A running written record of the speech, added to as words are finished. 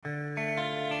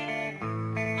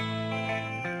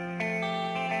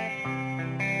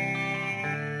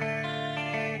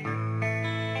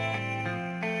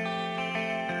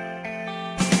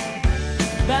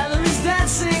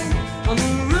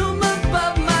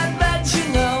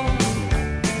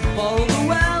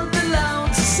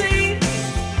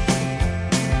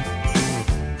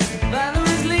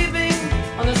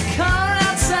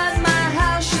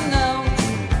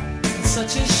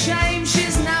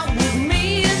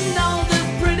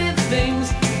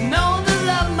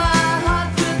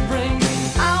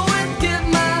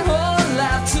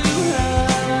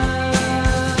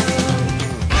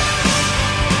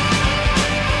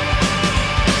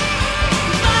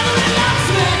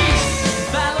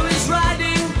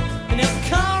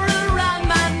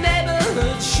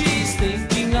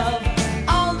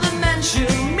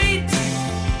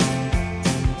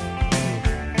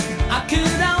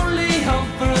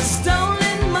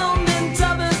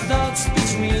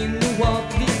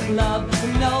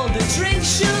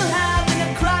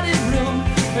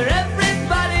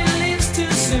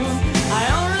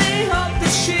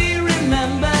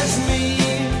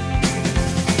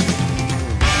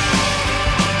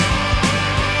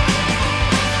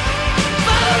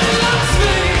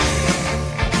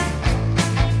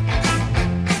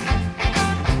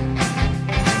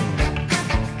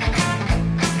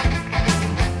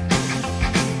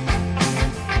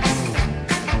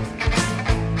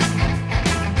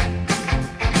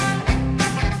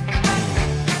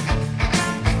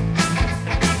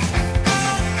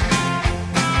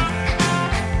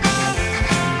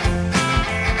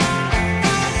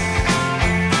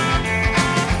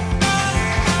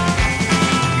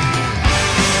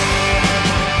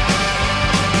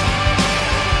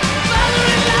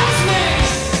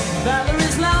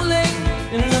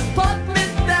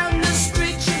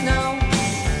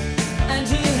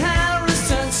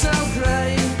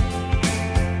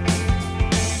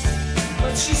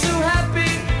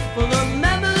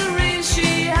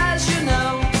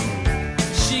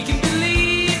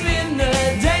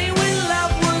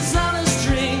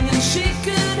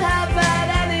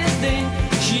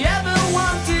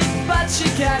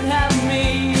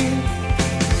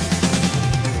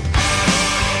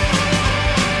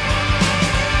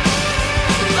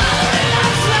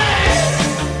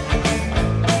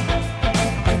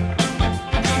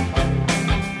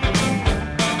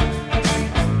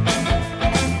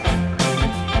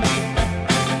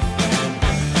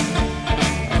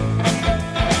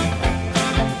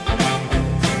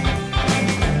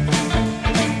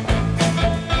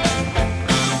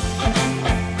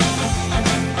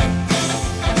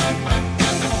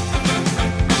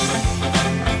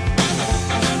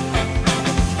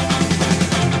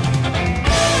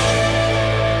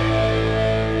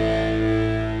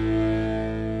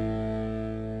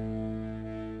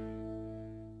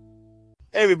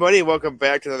Hey, everybody, welcome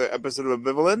back to another episode of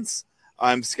Ambivalence.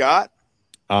 I'm Scott.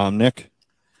 I'm Nick.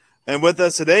 And with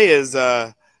us today is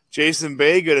Jason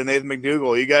Baygood and Nathan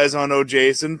McDougall. You guys all know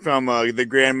Jason from the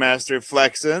Grandmaster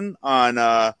Flexin on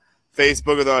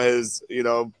Facebook with all his,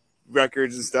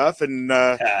 records and stuff. And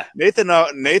Nathan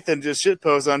just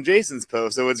shitposts on Jason's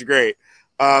post, so it's great.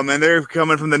 And they're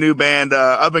coming from the new band,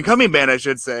 up-and-coming band, I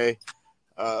should say,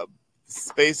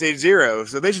 Space Age Zero.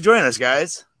 So they should join us,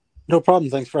 guys. No problem.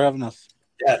 Thanks for having us.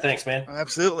 Yeah, thanks, man.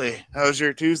 Absolutely. How's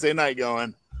your Tuesday night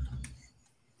going?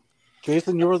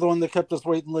 Jason, you were the one that kept us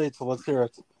waiting late, so let's hear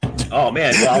it. Oh,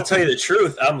 man. Well, I'll tell you the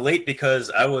truth. I'm late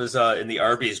because I was in the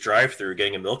Arby's drive-thru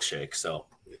getting a milkshake, so.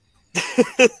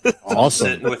 Awesome. I'm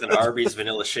sitting with an Arby's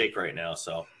vanilla shake right now,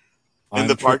 so. In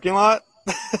the parking lot?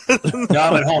 No,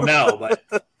 I'm at home now, but.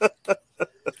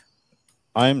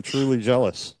 I am truly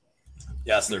jealous.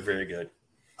 Yes, they're very good.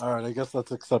 All right, I guess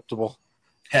that's acceptable.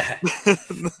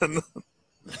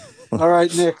 All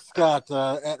right, Nick, Scott,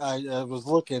 I was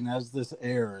looking as this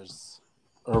airs,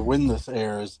 or when this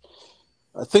airs,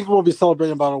 I think we'll be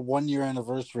celebrating about a 1-year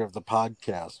anniversary of the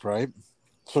podcast, right?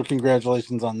 So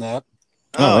congratulations on that.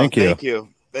 Oh, thank you.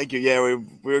 Thank you. Yeah, we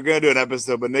were going to do an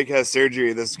episode, but Nick has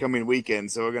surgery this coming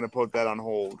weekend, so we're going to put that on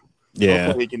hold. Yeah.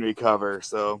 Hopefully he can recover,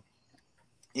 so,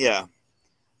 yeah.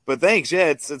 But thanks, yeah,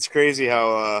 it's crazy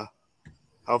how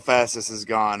fast this has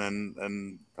gone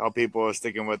and how people are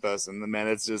sticking with us, and man,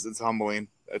 it's humbling.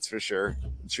 That's for sure.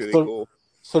 It's really cool.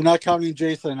 So not counting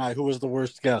Jason and I, who was the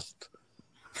worst guest?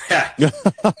 We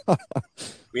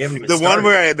haven't even the started.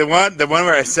 one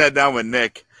where I sat down with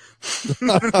Nick.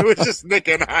 It was just Nick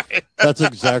and I. That's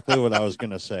exactly what I was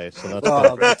gonna say. So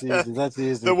that's that's easy. That's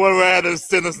easy. The one where I had to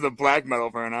sit listen to black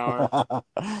metal for an hour.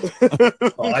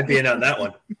 Oh, I'd be in on that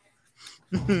one.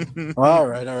 All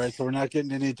right. So we're not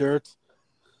getting any dirt.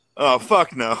 Oh,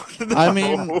 fuck no. I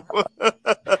mean,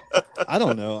 I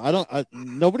don't know.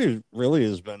 Nobody really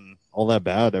has been all that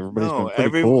bad. Everybody's been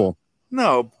pretty cool.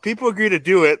 No, people agree to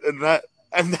do it,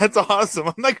 and that's awesome.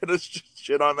 I'm not going to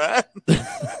shit on that.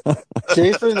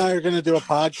 Jason and I are going to do a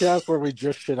podcast where we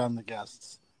just shit on the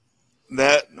guests.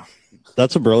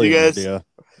 That's a brilliant idea.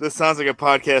 This sounds like a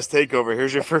podcast takeover.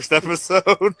 Here's your first episode.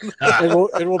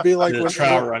 It will be like The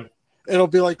trial run. It'll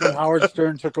be like when Howard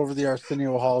Stern took over the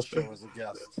Arsenio Hall show as a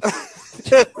guest.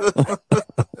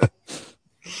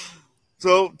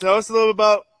 So tell us a little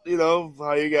about,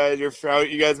 how you guys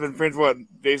have been friends, what,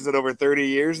 Jason said over 30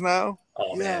 years now?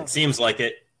 Oh, man. Seems like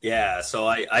it. Yeah. So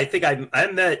I think I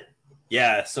met,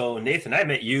 so Nathan, I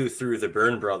met you through the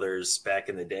Byrne Brothers back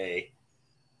in the day.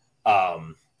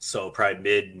 So probably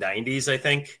mid 90s, I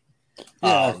think.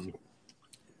 Yeah.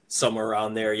 Somewhere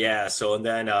around there. Yeah. So, and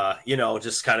then,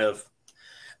 just kind of,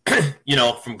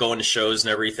 from going to shows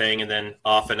and everything, and then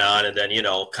off and on. And then,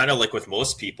 kind of like with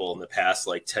most people in the past,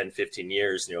 like 10, 15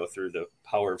 years, through the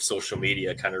power of social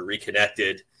media, kind of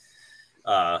reconnected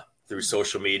through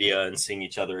social media and seeing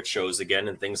each other at shows again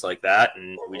and things like that.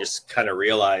 And we just kind of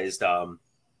realized,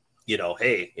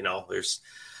 hey, there's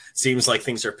seems like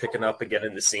things are picking up again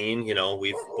in the scene.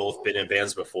 We've both been in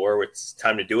bands before. It's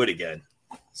time to do it again.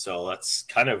 So that's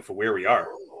kind of where we are.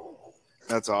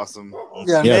 That's awesome.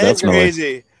 Yeah, man, that's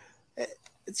crazy.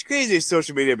 It's crazy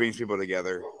social media brings people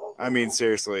together. I mean,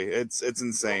 seriously, it's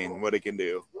insane what it can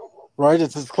do. Right?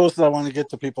 It's as close as I want to get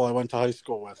to people I went to high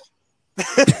school with.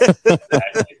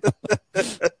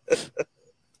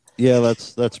 Yeah,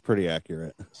 that's pretty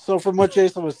accurate. So from what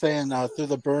Jason was saying, through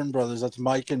the Byrne Brothers, that's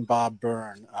Mike and Bob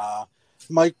Byrne.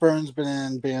 Mike Byrne's been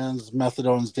in bands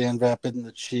Methadones, Dan Vapid and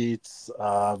the Cheats,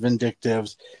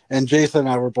 Vindictives, and Jason and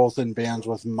I were both in bands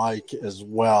with Mike as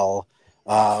well.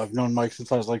 I've known Mike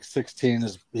since I was like 16.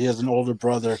 He has an older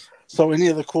brother. So any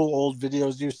of the cool old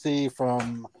videos you see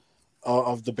from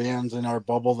of the bands in our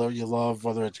bubble that you love,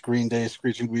 whether it's Green Day,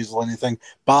 Screeching Weasel, anything,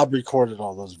 Bob recorded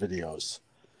all those videos.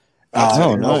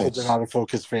 Nice. They're Out of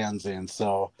Focus fanzine.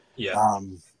 So Yeah.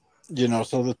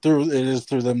 So it is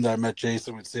through them that I met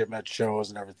Jason. We'd see him at shows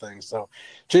and everything. So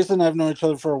Jason and I have known each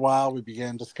other for a while. We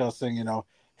began discussing,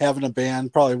 having a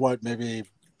band, probably maybe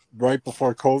right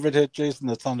before COVID hit, Jason.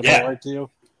 That sounded about right to you?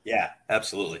 Yeah,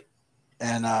 absolutely.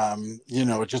 And,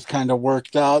 it just kind of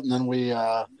worked out. And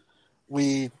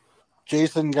then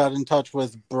Jason got in touch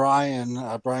with Brian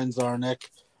Zarnick.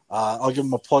 I'll give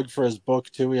him a plug for his book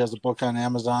too. He has a book on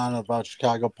Amazon about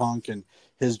Chicago punk and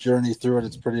his journey through it.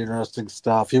 It's pretty interesting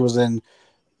stuff. He was in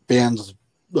bands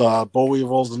Boll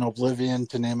Weevils and Oblivion,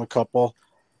 to name a couple.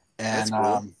 And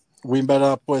cool. We met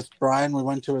up with Brian. We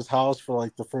went to his house for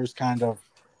like the first kind of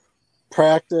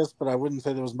practice, but I wouldn't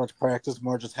say there was much practice,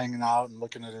 more just hanging out and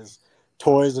looking at his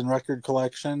toys and record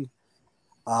collection.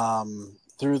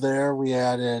 Through there, we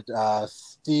added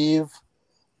Steve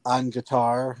on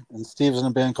guitar, and Steve's in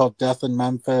a band called Death in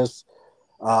Memphis.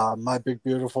 My Big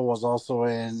Beautiful was also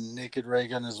in Naked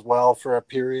Reagan as well for a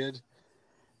period.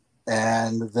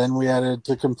 And then we added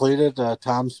to complete it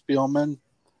Tom Spielman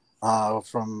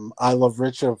from I Love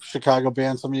Rich, a Chicago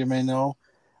band some of you may know.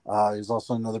 He's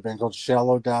also in another band called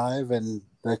Shallow Dive, and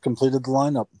that completed the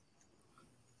lineup.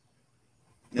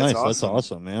 Nice, that's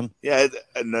awesome, man. Yeah,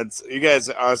 and that's you guys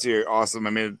honestly are awesome.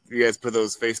 I mean, you guys put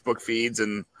those Facebook feeds,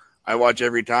 and I watch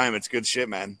every time. It's good shit,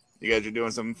 man. You guys are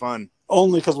doing something fun.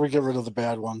 Only because we get rid of the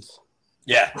bad ones.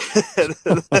 Yeah.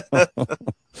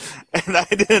 And I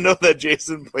didn't know that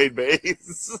Jason played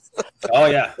bass. Oh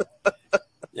yeah,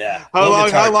 yeah. How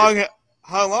long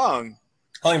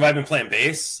have I been playing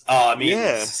bass? I mean,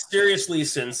 seriously,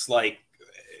 since like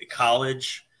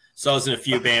college. So I was in a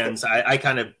few bands. I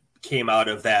kind of came out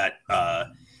of that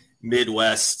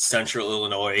Midwest, Central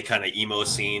Illinois kind of emo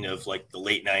scene of like the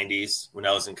late '90s when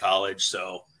I was in college.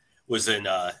 So was in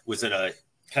a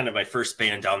kind of my first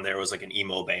band down there was like an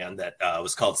emo band that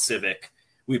was called Civic.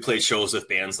 We played shows with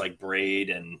bands like Braid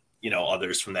and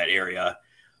others from that area.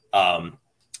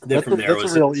 That's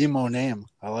a real emo name.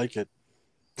 I like it.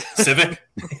 Civic.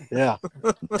 Yeah.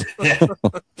 Yeah.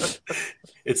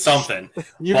 It's something.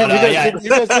 You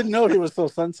guys didn't know he was so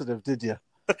sensitive, did you?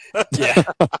 Yeah.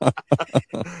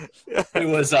 It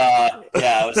was I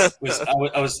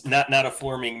was not a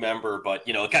forming member, but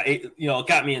it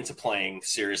got me into playing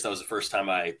serious. That was the first time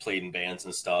I played in bands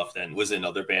and stuff. Then was in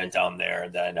another band down there,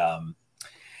 and then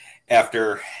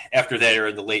after that, or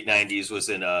in the late '90s, was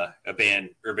in a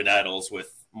band, Urban Idols,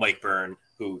 with Mike Byrne,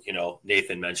 who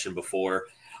Nathan mentioned before.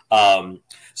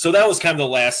 So that was kind of the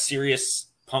last serious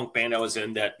punk band I was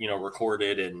in that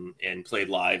recorded and played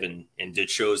live and did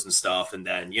shows and stuff. And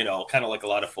then kind of like a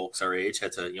lot of folks our age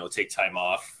had to take time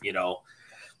off,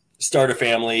 start a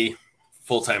family,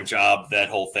 full-time job, that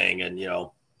whole thing, and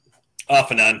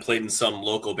off and on played in some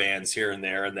local bands here and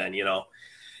there. And then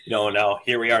now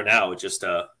here we are now, just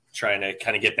trying to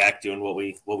kind of get back doing what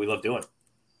we love doing.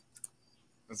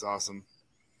 That's awesome.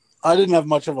 I didn't have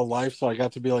much of a life, so I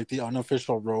got to be like the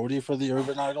unofficial roadie for the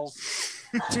Urban Idols.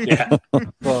 Yeah.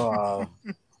 So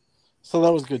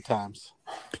that was good times.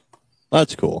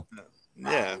 That's cool.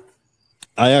 Yeah.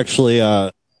 I actually,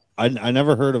 I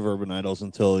never heard of Urban Idols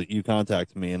until you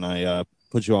contacted me, and I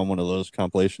put you on one of those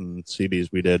compilation CDs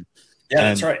we did.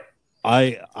 Yeah, that's right.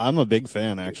 I'm a big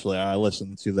fan, actually. I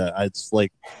listen to that. It's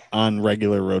like on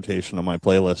regular rotation on my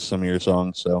playlist, some of your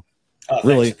songs. So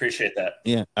really appreciate that.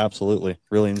 Yeah, absolutely.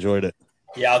 Really enjoyed it.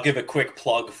 Yeah, I'll give a quick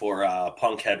plug for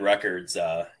Punkhead Records.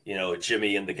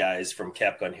 Jimmy and the guys from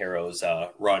Capgun Heroes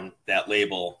run that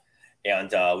label,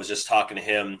 and was just talking to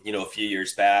him, a few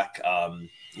years back.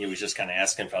 He was just kind of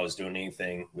asking if I was doing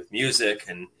anything with music,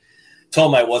 and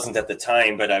told him I wasn't at the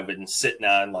time, but I've been sitting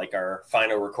on like our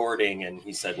final recording, and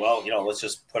he said, well, let's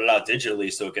just put it out digitally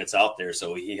so it gets out there.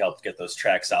 So he helped get those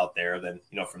tracks out there. Then,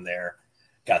 from there,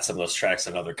 got some of those tracks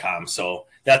on other comms. So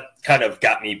that kind of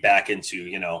got me back into,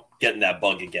 getting that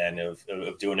bug again of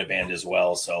doing a band as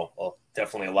well. So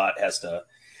definitely a lot has to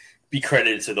be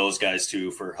credited to those guys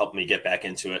too for helping me get back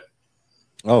into it.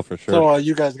 Oh, for sure. So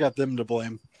you guys got them to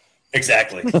blame.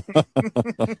 Exactly.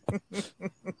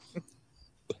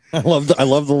 I love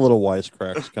the little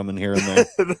wisecracks coming here and there.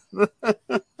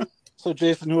 So,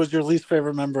 Jason, who was your least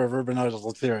favorite member of Urban Idols?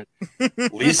 Let's hear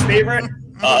it. Least favorite?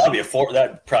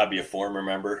 That'd probably be a former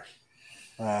member.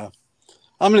 I'm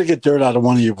gonna get dirt out of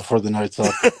one of you before the night's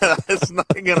up. That's not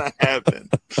gonna happen.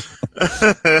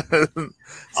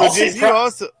 So, Jason, you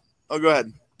also. Oh, go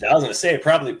ahead. I was gonna say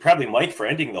probably Mike for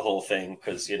ending the whole thing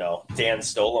because Dan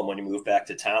stole him when he moved back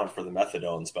to town for the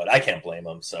methadones, but I can't blame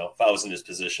him. So if I was in his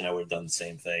position, I would have done the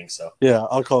same thing. So yeah,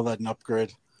 I'll call that an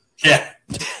upgrade. Yeah.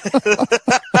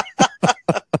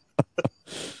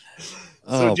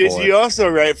 So, Jason, you also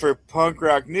write for Punk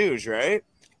Rock News, right?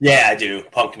 Yeah, I do.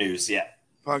 Punk News, yeah.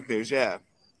 Punk News, yeah.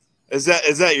 Is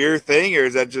that your thing, or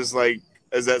is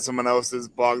that someone else's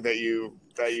blog that you?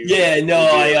 Yeah,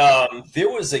 no, there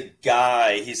was a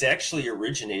guy. He's actually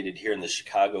originated here in the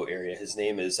Chicago area. His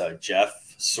name is Jeff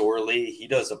Sorley. He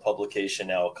does a publication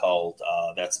now called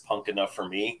That's Punk Enough for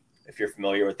Me. If you're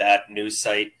familiar with that news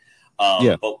site,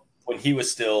 yeah. But when he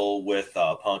was still with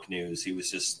Punk News, he was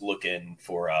just looking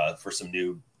for some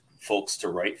new folks to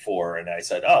write for, and I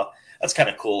said, "Oh, that's kind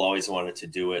of cool. Always wanted to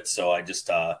do it." So I just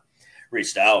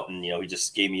reached out, and he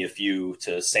just gave me a few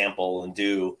to sample and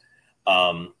do,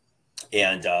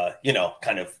 and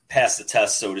kind of passed the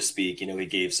test, so to speak. He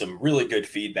gave some really good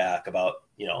feedback about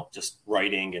just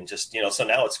writing and just so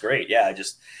now it's great. Yeah,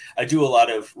 I do a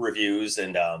lot of reviews,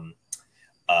 and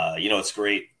it's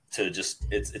great. to just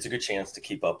it's a good chance to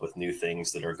keep up with new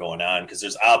things that are going on,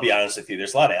 because I'll be honest with you,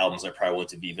 there's a lot of albums I probably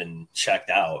wouldn't have even checked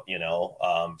out,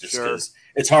 just because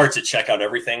it's hard to check out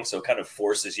everything, so it kind of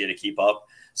forces you to keep up.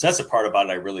 So that's a part about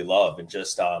it I really love. And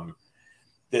just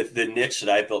the niche that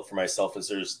I built for myself is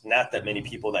there's not that many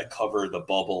people that cover the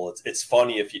bubble. It's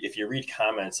funny if you read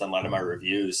comments on a lot of my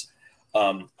reviews.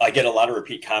 I get a lot of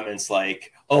repeat comments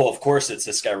like, "Oh, of course it's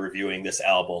this guy reviewing this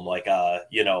album." Like,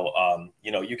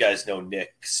 you guys know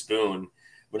Nick Spoon.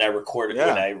 When I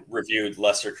reviewed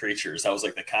Lesser Creatures, that was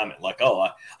like the comment, like, "Oh,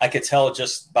 I could tell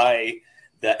just by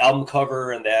the album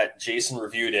cover and that Jason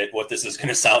reviewed it what this is going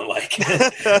to sound like."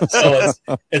 So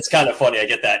it's kind of funny. I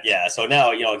get that. Yeah. So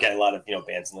now, again, a lot of,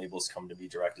 bands and labels come to me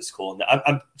direct is cool. And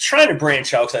I'm trying to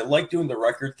branch out because I like doing the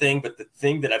record thing. But the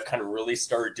thing that I've kind of really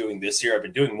started doing this year, I've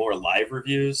been doing more live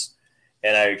reviews,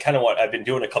 and I've been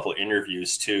doing a couple of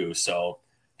interviews too. So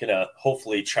gonna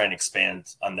hopefully try and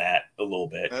expand on that a little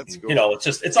bit. That's cool.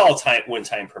 It's all time when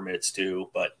time permits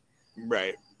too, but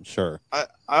right. Sure. I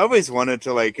always wanted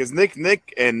to because Nick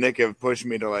have pushed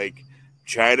me to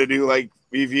try to do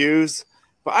reviews,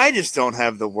 but I just don't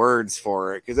have the words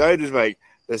for it, because I just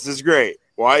this is great.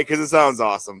 Why? Because it sounds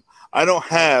awesome. I don't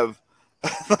have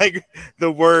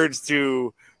the words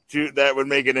to that would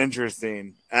make it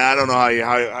interesting, and I don't know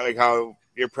how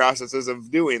your process is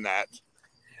of doing that.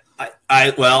 I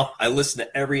listen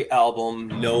to every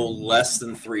album no less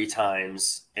than 3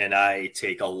 times, and I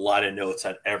take a lot of notes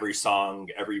on every song,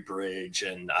 every bridge,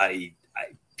 and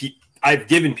I've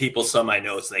given people some of my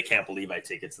notes, and they can't believe I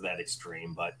take it to that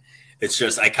extreme. But it's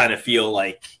just, I kind of feel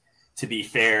like, to be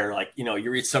fair,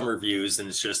 you read some reviews, and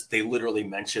it's just they literally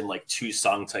mention 2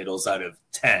 song titles out of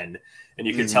 10, and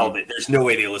you can tell that there's no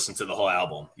way they listen to the whole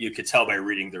album. You could tell by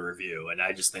reading the review, and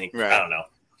I just think, I don't know,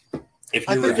 if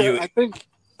you review it.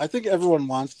 I think everyone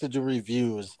wants to do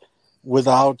reviews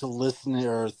without listening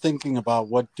or thinking about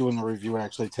what doing a review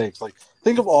actually takes.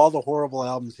 Think of all the horrible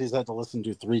albums he's had to listen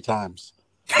to 3 times.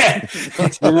 Just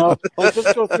go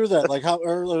through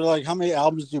that. How many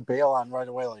albums do you bail on right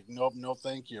away? Nope, no,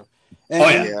 thank you.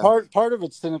 And part of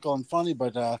it's cynical and funny,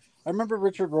 but I remember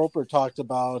Richard Roper talked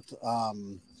about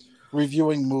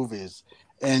reviewing movies.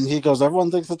 And he goes, everyone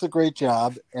thinks it's a great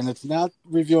job, and it's not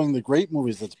reviewing the great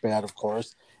movies that's bad, of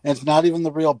course. And it's not even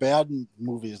the real bad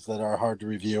movies that are hard to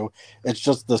review. It's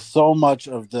just so much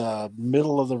of the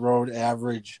middle-of-the-road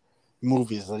average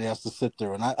movies that he has to sit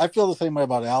through. And I feel the same way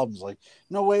about albums.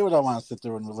 No way would I want to sit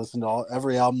through and listen to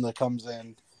every album that comes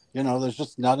in. There's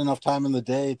just not enough time in the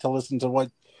day to listen to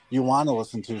what you want to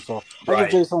listen to. So I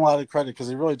give Jason a lot of credit, because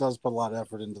he really does put a lot of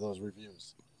effort into those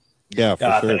reviews. Yeah, for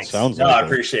sure. Thanks. It sounds I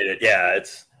appreciate it. Yeah,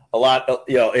 it's a lot.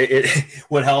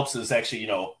 What helps is actually,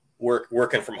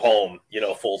 working from home,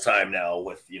 full time now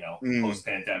with, post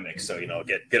pandemic. So,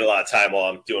 get a lot of time while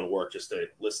I'm doing work just to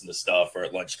listen to stuff, or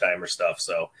at lunchtime or stuff.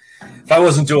 So if I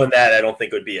wasn't doing that, I don't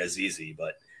think it would be as easy,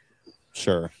 but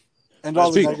sure. And all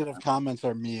the negative comments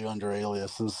are me under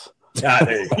aliases.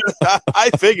 There you go. I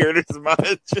figured as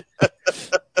much.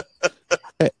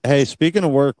 Hey, speaking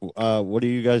of work, what do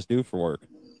you guys do for work?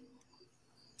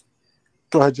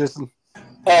 Go ahead, Jason.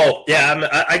 Oh,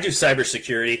 yeah, I do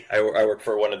cybersecurity. I work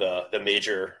for one of the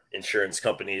major insurance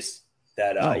companies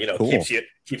that cool.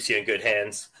 keeps you in good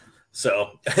hands.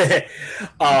 So, so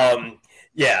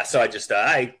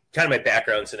I kind of, my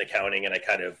background's in accounting, and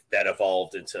that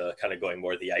evolved into kind of going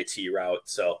more the IT route.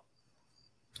 So,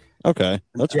 okay,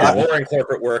 that's cool. Boring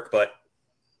corporate work, but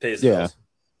pays the bills.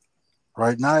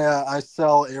 Right now, I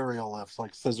sell aerial lifts,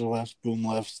 like scissor lifts, boom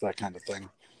lifts, that kind of thing.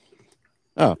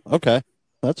 Oh, okay.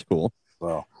 That's cool.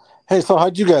 So, hey, so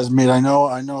how'd you guys meet? I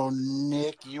know,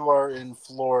 Nick, you are in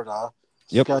Florida.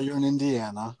 Yep. Scott, you're in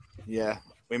Indiana. Yeah,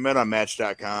 we met on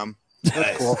Match.com.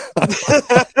 That's cool.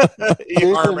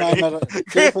 Jason and I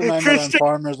met on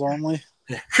Farmers Only.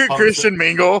 Christian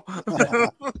Mingle.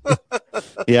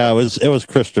 Yeah, it was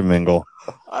Christian Mingle.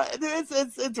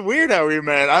 It's weird how we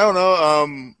met. I don't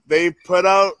know. They put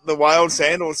out the Wild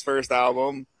Sandals first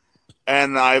album,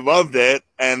 and I loved it.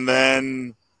 And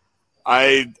then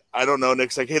I don't know.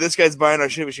 Nick's like, hey, this guy's buying our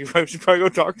shit. We should probably go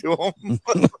talk to him.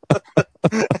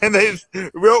 And they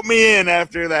wrote me in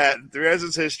after that. The rest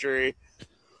is history.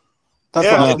 That's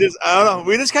I don't know.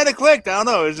 We just kind of clicked. I don't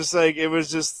know. It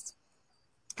was just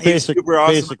super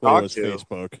awesome to talk to.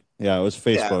 Facebook. Yeah, it was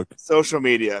Facebook. Yeah, social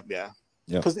media. Yeah.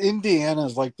 Because Indiana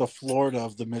is like the Florida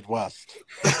of the Midwest.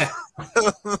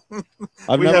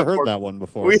 I've never heard that one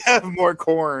before. We have more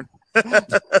corn.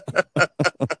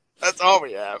 That's all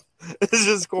we have. It's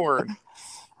just corn.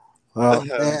 Well,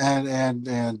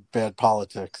 and bad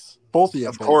politics. Both of you.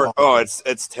 Of course. Oh,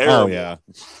 it's terrible. Oh yeah,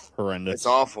 horrendous. It's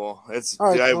awful. It's All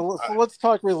right, I- so let's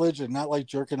talk religion, not like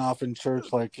jerking off in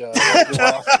church. Like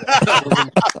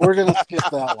we're gonna skip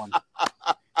that one.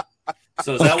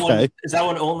 So is that Okay.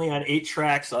 one only on 8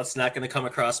 tracks? So it's not going to come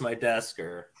across my desk,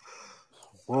 or?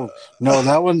 Whoa. No,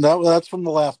 that's from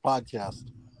the last podcast.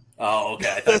 Oh,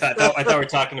 okay. I thought we were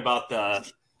talking about the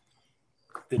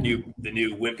new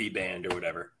Wimpy band or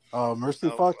whatever. Mercy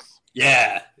Oh. Fucks.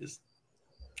 Yeah.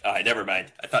 All right, never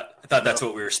mind. I thought that's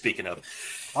what we were speaking of.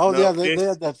 Oh No, yeah, they it's-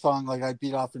 had that song like I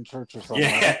beat off in church or something.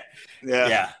 Yeah, yeah.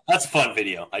 yeah, that's a fun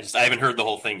video. I haven't heard the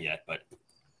whole thing yet, but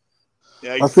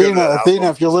Yeah, you can go to that Athena, album.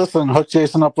 if you listen, hook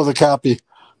Jason up with a copy.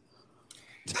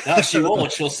 no, she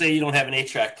won't. She'll say you don't have an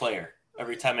 8-track player.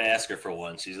 Every time I ask her for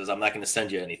one, she says, I'm not going to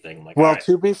send you anything. I'm like, Well, all right.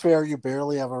 to be fair, you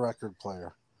barely have a record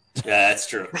player. Yeah, that's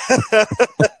true. I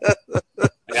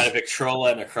got a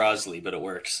Victrola and a Crosley, but it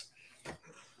works.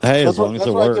 Hey, as long as that's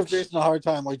it why I give works. Jason a hard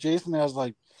time. Like Jason is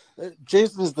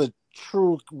the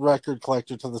true record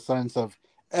collector to the sense of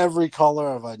every color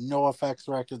of a No Effects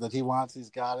record that he wants, he's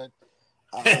got it.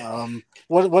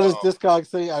 What does Discogs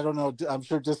say? I don't know. I'm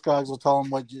sure Discogs will tell him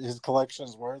what his collection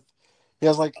is worth. He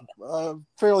has like a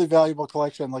fairly valuable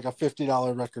collection, like a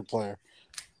 $50 record player.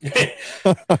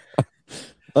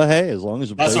 But hey, as long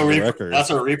as it plays That's what the record. that's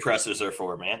what repressors are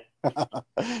for, man.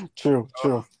 True.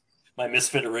 My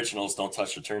Misfit originals don't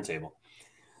touch the turntable.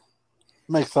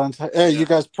 Makes sense. Hey, you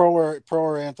guys pro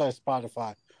or anti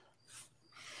Spotify?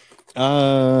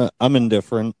 I'm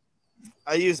indifferent.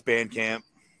 I use Bandcamp.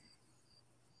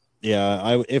 Yeah,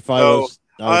 I would I'm probably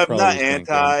not use Bandcamp.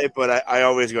 anti, but I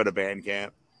always go to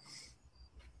Bandcamp.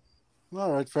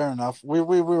 All right, fair enough. We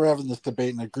were having this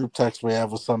debate in a group text we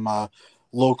have with some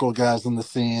local guys in the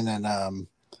scene, and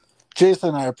Jason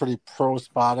and I are pretty pro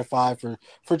Spotify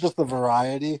for just the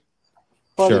variety.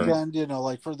 But Sure. again,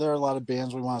 like there are a lot of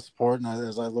bands we want to support, and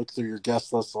as I look through your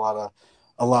guest list, a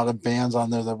lot of bands on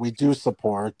there that we do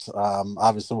support.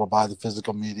 Obviously, we'll buy the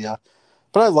physical media,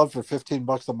 but I love for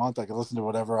 $15 a month, I can listen to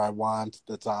whatever I want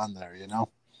that's on there.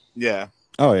 Yeah.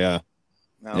 Oh yeah,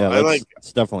 No, yeah.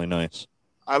 It's definitely nice.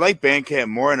 I like Bandcamp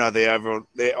more now. They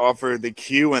offer the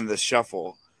queue and the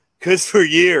shuffle, because for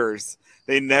years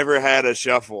they never had a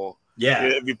shuffle. Yeah,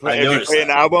 If you I play noticed an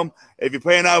that. album, you had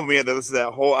to listen to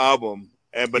that whole album.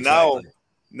 But Exactly.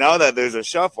 now that there's a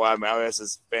shuffle, I mean, this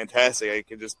is fantastic. I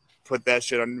can just put that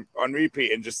shit on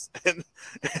repeat and just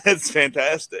it's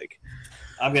fantastic.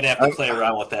 I'm gonna have to play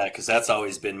around with that because that's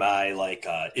always been my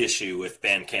issue with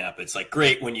Bandcamp. It's like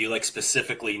great when you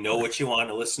specifically know what you want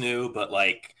to listen to, but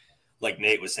like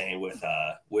Nate was saying with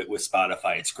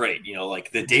Spotify, it's great.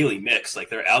 The daily mix,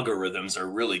 their algorithms are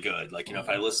really good. If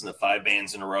I listen to 5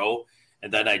 bands in a row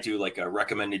and then I do a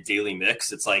recommended daily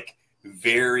mix, it's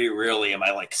very rarely am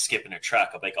I skipping a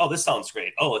track. I'm like, oh, this sounds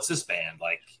great. Oh, it's this band.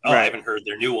 Right. I haven't heard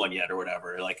their new one yet or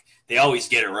whatever. They always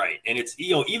get it right. And it's,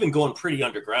 even going pretty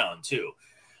underground too.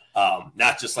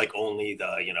 Not just only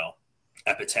the,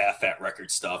 Epitaph Fat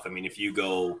Record stuff. I mean, if you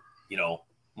go,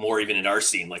 more even in our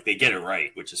scene, they get it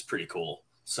right, which is pretty cool.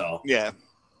 So Yeah.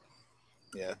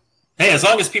 hey, as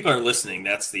long as people are listening,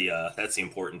 that's the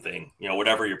important thing.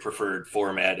 Whatever your preferred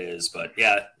format is. But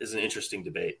yeah, it's an interesting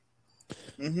debate.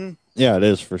 Mm-hmm. Yeah, it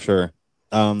is for sure.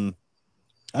 I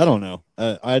don't know.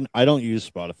 I don't use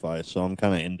Spotify, so I'm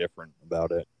kind of indifferent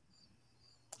about it.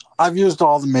 I've used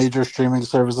all the major streaming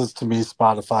services. To me,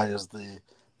 Spotify is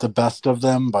the best of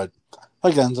them, but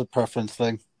again, it's a preference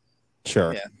thing.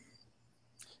 Sure. Yeah.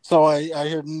 So I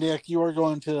hear, Nick, you are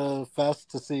going to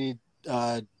Fest to see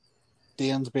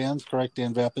Dan's bands, correct?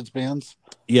 Dan Vapid's bands.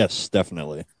 Yes,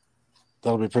 definitely.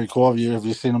 That'll be pretty cool. Have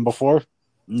you seen them before?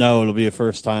 No, it'll be a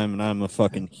first time, and I'm a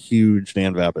fucking huge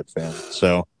Dan Vapid fan,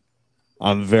 so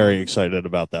I'm very excited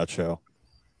about that show.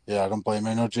 Yeah, I don't blame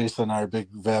you. I know Jason and I are big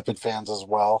Vapid fans as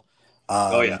well.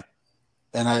 Oh yeah.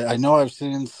 And I know I've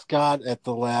seen Scott at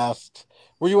the last.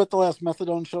 Were you at the last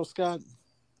Methadone show, Scott?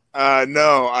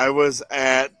 No, I was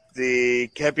at the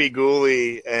Kepi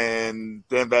Gooley and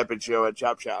Dan Vapid show at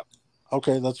Chop Shop.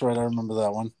 Okay, that's right. I remember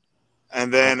that one.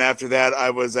 And then after that, I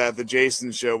was at the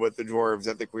Jason show with the Dwarves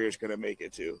that the Queers couldn't make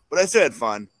it to. But I still had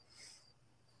fun.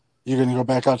 You're going to go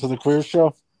back out to the Queer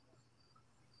show?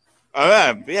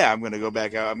 Yeah, I'm going to go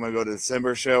back out. I'm going to go to the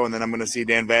December show, and then I'm going to see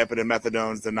Dan Vapid and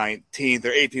Methadones the 19th or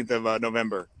 18th of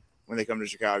November when they come to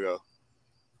Chicago.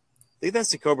 I think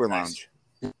that's the Cobra Lounge.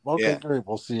 Okay, Yeah. great.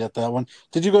 We'll see you at that one.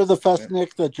 Did you go to the Fest,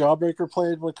 Nick, that Jawbreaker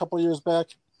played a couple years back?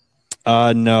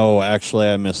 No, actually,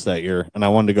 I missed that year, and I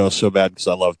wanted to go so bad because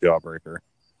I love Jawbreaker.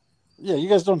 Yeah, you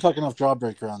guys don't talk enough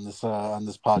Jawbreaker on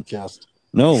this podcast.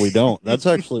 No, we don't. That's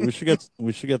actually we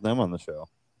should get them on the show.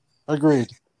 Agreed.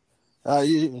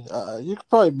 You could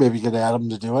probably maybe get Adam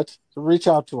to do it. So reach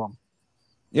out to him.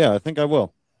 Yeah, I think I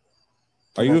will.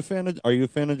 Are you a fan of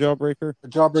Jawbreaker?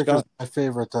 Jawbreaker is Scott? my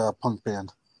favorite punk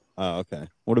band. Oh, okay.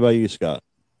 What about you, Scott?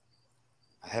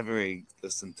 I haven't really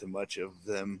listened to much of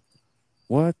them.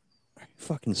 What? Are you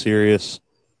fucking serious?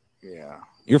 Yeah.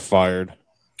 You're fired.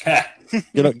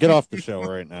 Get off the show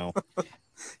right now.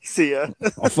 See ya.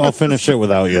 I'll finish it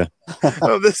without you.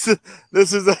 Oh, this is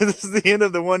the end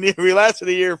of the 1 year. We lasted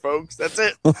a year, folks. That's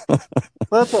it.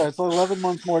 That's all right. It's 11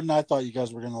 months more than I thought you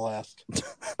guys were going to last.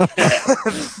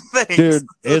 Thanks. Dude,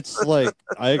 it's like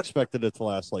I expected it to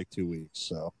last like 2 weeks.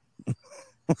 So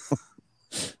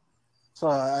So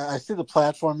I see the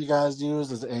platform you guys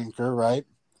use is Anchor, right?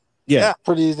 yeah,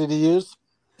 Pretty easy to use.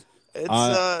 It's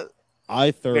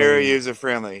I thoroughly very user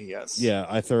friendly. Yes. Yeah,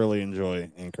 I thoroughly enjoy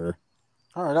Anchor.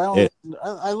 All right.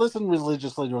 I listen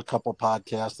religiously to a couple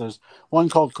podcasts. There's one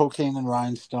called Cocaine and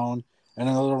Rhinestone, and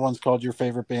another one's called Your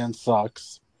Favorite Band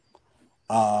Sucks.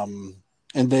 And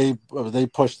they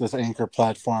push this Anchor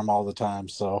platform all the time.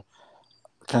 So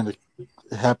kind of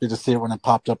happy to see it when it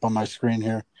popped up on my screen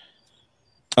here.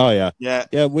 Oh yeah, Yeah.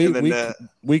 yeah. Then,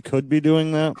 We could be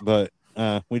doing that, but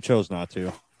we chose not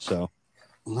to. So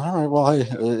All right. Well, hey,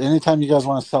 anytime you guys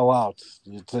want to sell out,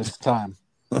 it's time.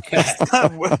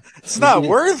 it's not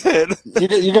worth it.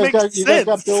 You guys Makes got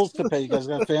sense. bills to pay. You guys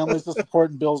got families to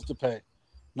support and bills to pay.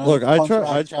 No Look, I punk try- rock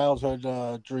I-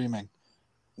 childhood dreaming.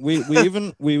 we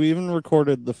even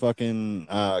recorded the fucking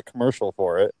commercial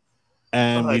for it,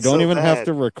 and Oh, we that's don't so even have bad.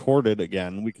 to record it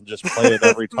again. We can just play it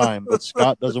every time. But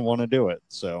Scott doesn't want to do it,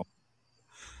 so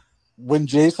When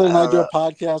Jason and I do a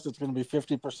podcast, it's going to be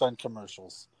 50%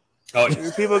 commercials. Oh,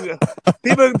 yeah. People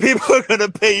are gonna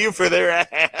pay you for their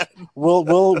ad. We'll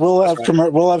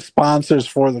have sponsors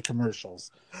for the commercials.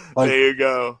 Like There you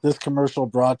go. this commercial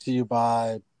brought to you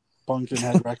by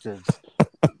Pumpkinhead Records.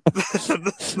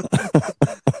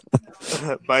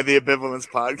 By the Ambivalence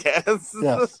Podcast.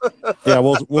 Yes. yeah,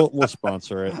 we'll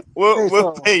sponsor it.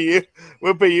 We'll Hey, pay you.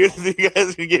 We'll pay you if you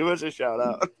guys can give us a shout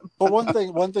out. But one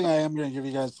thing I am going to give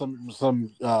you guys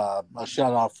some a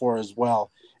shout out for as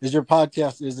well is your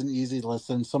podcast is an easy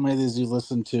listen. So many of these you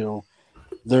listen to,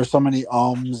 there's so many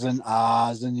ums and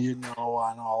ahs and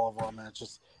on all of them, and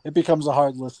it becomes a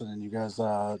hard listen. And you guys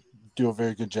do a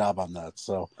very good job on that.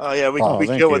 So Oh yeah, we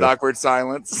thank kill with you. awkward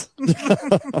silence.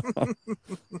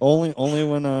 Only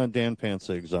when Dan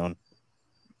Pansig's on.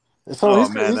 he's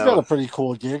man, got a pretty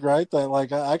cool gig, right? That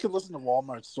like I could listen to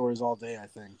Walmart stories all day. I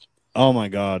think. Oh my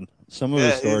god, some of his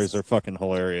Yeah, stories he's- are fucking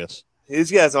hilarious.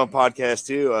 These guys on podcast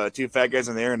too. Two fat guys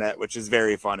on the internet, which is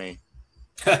very funny.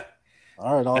 All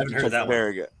right, I'll have Haven't to heard check that one.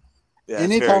 Very good. Yeah, it's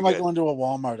Anytime very I good. go into a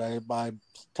Walmart, I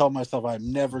tell myself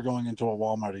I'm never going into a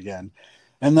Walmart again.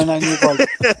 And then I need like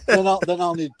then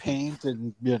I'll need paint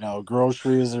and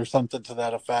groceries or something to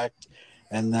that effect.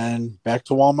 And then back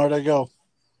to Walmart I go.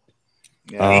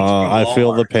 Yeah. I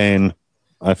feel the Walmart. pain.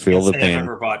 I feel the I've pain.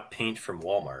 ever bought paint from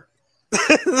Walmart.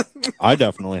 I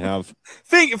definitely have.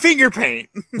 Finger paint.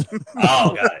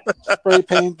 Oh, got it. Spray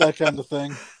paint, that kind of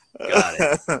thing. Got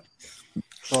it. So,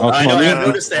 Oh, I know. funny. I've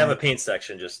noticed they have a paint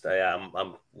section. Just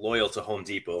I'm loyal to Home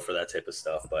Depot for that type of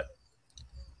stuff. But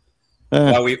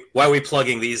why are we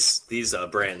plugging these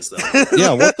brands though?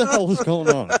 Yeah, what the hell is going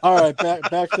on? all right,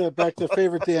 back to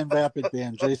favorite Dan Vapid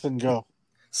band. Jason, go.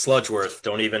 Sludgeworth.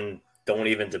 Don't even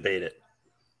debate it.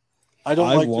 I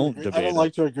don't debate it.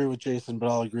 like to agree with Jason, but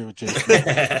I'll agree with Jason.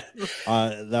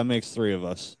 That makes three of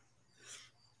us.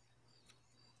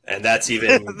 And that's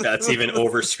even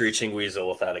over Screeching Weasel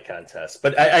without a contest.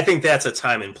 But I think that's a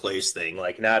time and place thing.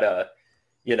 Like not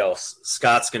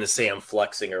Scott's going to say I'm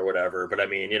flexing or whatever. But I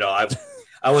mean,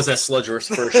 I was at Sludgeworth's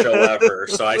first show ever.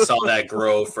 So I saw that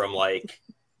grow from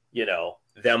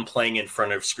them playing in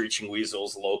front of Screeching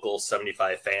Weasel's local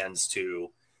 75 fans to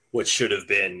what should have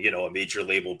been, a major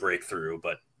label breakthrough,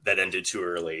 but that ended too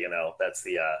early. That's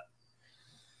the,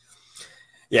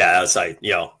 it's like,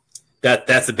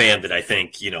 that's a band that I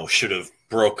think, should have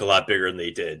broke a lot bigger than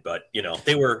they did. But,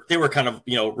 they were kind of,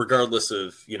 regardless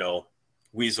of,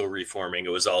 Weasel reforming, it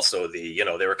was also the,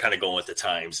 they were kind of going with the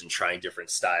times and trying different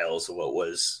styles of what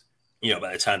was,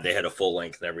 by the time they had a full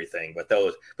length and everything. But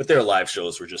their live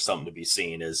shows were just something to be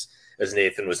seen as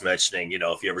Nathan was mentioning,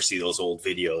 if you ever see those old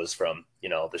videos from,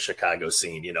 the Chicago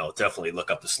scene, definitely look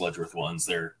up the Sludgeworth ones.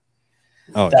 That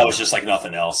was just like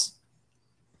nothing else.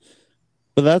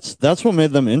 But that's what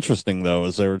made them interesting, though,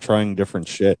 is they were trying different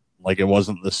shit. Like it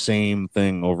wasn't the same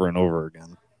thing over and over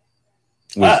again.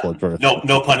 Sludgeworth.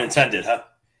 No pun intended, huh?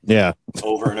 Yeah.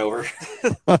 Over and over.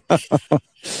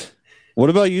 What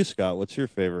about you, Scott? What's your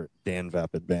favorite Dan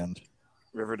Vapid band?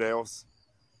 Riverdale's.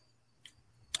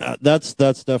 That's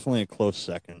definitely a close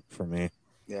second for me.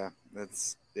 Yeah,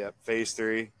 Phase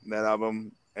 3. That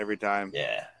album every time.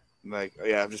 Yeah. Like,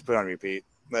 yeah, just put it on repeat.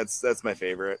 That's my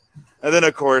favorite. And then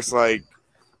of course, like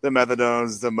the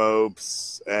Methadones, the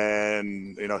Mopes,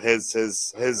 and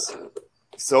his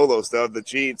solo stuff, the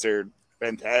Cheats are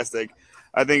fantastic.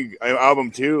 I think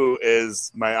album 2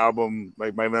 is my album,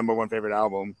 like my number one favorite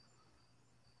album.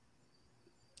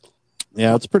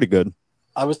 Yeah, it's pretty good.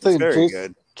 I was It's thinking, very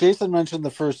good. Jason mentioned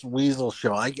the first Weasel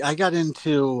show. I got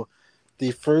into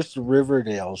the first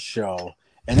Riverdale show,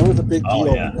 and it was a big Oh,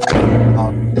 deal. yeah.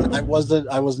 And I was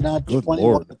not Good 21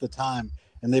 Lord. at the time,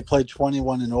 and they played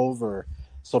 21 and over,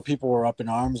 so people were up in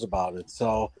arms about it.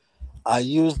 So I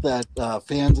used that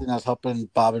fanzine I was helping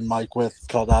Bob and Mike with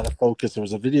called Out of Focus. It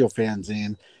was a video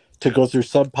fanzine to go through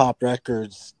Sub Pop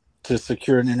Records to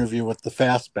secure an interview with the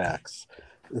Fastbacks,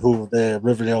 who the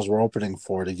Riverdales were opening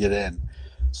for to get in.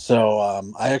 So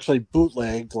I actually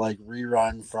bootlegged, like,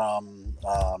 rerun from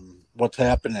What's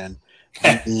Happening,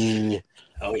 the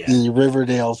Oh yeah. the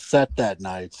Riverdale set that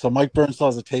night. So Mike Burns still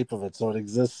has a tape of it, so it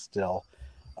exists still,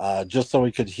 just so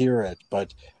we could hear it.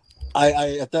 But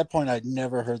I at that point I'd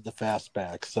never heard the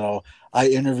Fastback, so I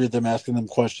interviewed them, asking them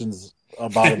questions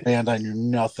about a band I knew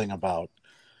nothing about.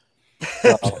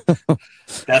 So,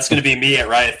 That's going to be me at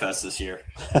Riot Fest this year.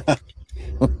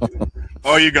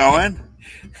 Oh, you going?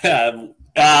 Yeah,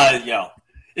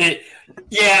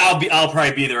 I'll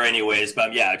probably be there anyways.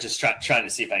 But yeah, just trying to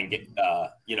see if I can get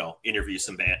interview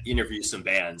some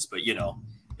bands. But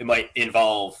it might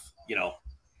involve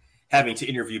having to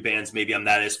interview bands maybe I'm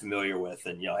not as familiar with,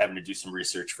 and having to do some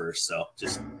research first. So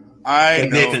just I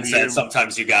like know Nathan said,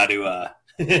 sometimes you got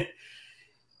to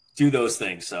do those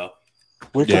things. So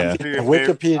Yeah.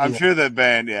 Wikipedia. I'm sure the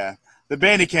band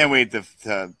you can't wait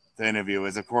to interview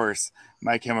is, of course,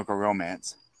 My Chemical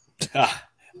Romance.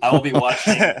 I will be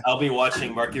watching. I'll be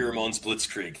watching Marky Ramone's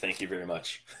Blitzkrieg. Thank you very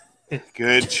much.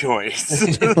 Good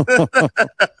choice.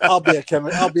 I'll be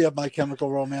at My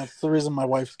Chemical Romance. It's the reason my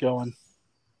wife's going.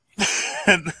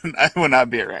 I will not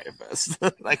be at Riot Fest.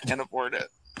 I can't afford it.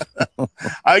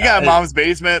 I got Mom's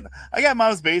Basement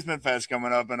Fest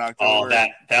coming up in October. Oh, that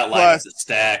lineup is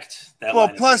stacked.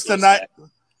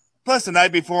 Plus the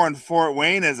night before in Fort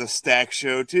Wayne is a stack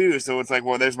show too. So it's like,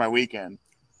 well, there's my weekend.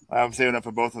 I'm saving up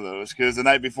for both of those because the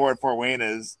night before at Fort Wayne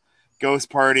is Ghost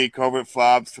Party, Covert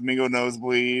Flops, Flamingo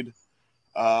Nosebleed,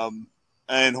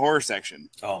 and Horror Section.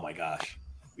 Oh my gosh.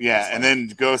 Yeah, and then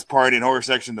Ghost Party and Horror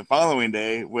Section the following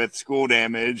day with School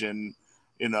Damage and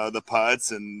the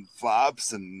Putts and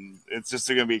Flops, and it's just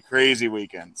going to be a crazy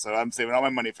weekend. So I'm saving all my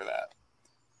money for that.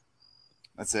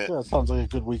 That's it. Yeah, that sounds like a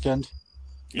good weekend.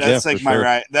 That's Yeah, like for my sure.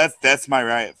 riot. That's my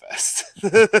Riot Fest.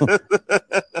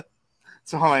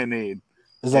 That's all I need.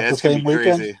 Is that the it's gonna same be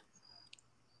weekend? crazy.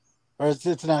 Or it's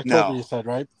in October, No. you said,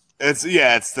 right? It's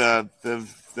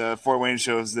the Fort Wayne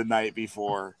shows the night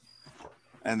before,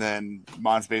 and then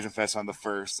Mons Basement Fest on the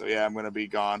 1st. So yeah, I'm gonna be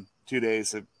gone 2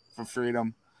 days for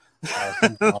freedom.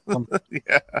 Awesome.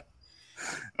 Yeah.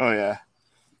 Oh yeah.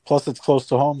 Plus, it's close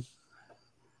to home.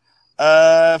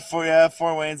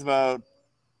 Fort Wayne's about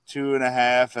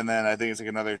 2.5, and then I think it's like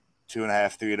another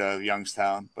 2.5, 3 to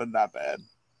Youngstown, but not bad.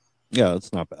 Yeah,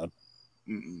 it's not bad.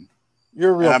 Mm-mm.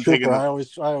 You're a real And I'm trooper. taking I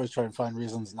always try and find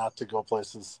reasons not to go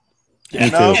places. Yeah.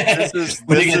 No,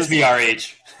 When you get to be our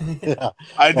age. Yeah.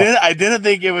 I didn't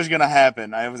think it was gonna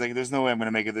happen. I was like, "There's no way I'm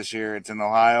gonna make it this year." It's in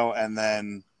Ohio, and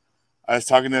then I was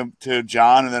talking to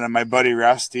John, and then my buddy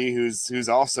Rusty, who's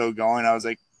also going. I was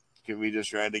like, "Could we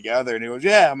just ride together?" And he goes,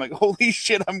 "Yeah." I'm like, "Holy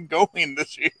shit, I'm going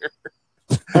this year!"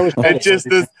 I was It just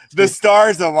the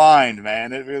stars aligned,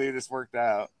 man. It really just worked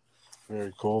out.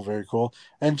 very cool, very cool.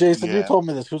 And Jason, you Yeah. told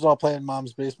me this. Who's all playing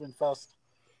Mom's Basement Fest?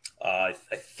 I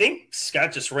think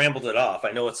Scott just rambled it off.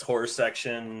 I know it's Horror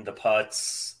Section, the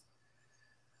Putts.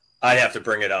 I'd have to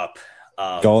bring it up.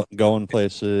 Going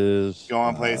places.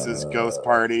 Going places, Ghost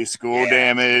Party, School yeah.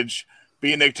 Damage,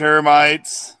 Beatnik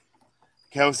Termites,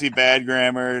 Kelsey Bad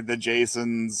Grammar, the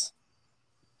Jasons.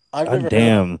 God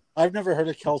damn. I've never heard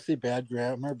of Kelsey Bad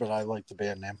Grammar, but I like the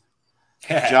band name.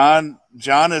 John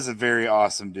is a very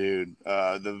awesome dude.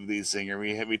 The lead singer.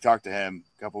 We talked to him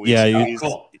a couple weeks Yeah, ago. you-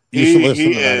 Cool. You should listen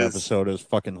he to that is- episode. It was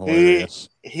fucking hilarious.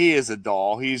 He is a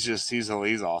doll. He's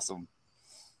awesome.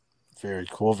 Very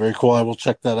cool, very cool. I will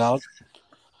check that out.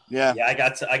 Yeah. Yeah, I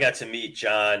got to meet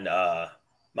John,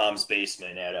 Mom's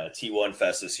Basement at T1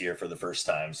 Fest this year for the first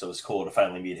time. So it was cool to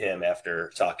finally meet him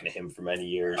after talking to him for many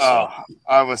years. Oh,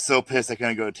 I was so pissed I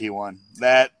couldn't go to T1.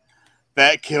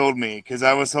 That killed me because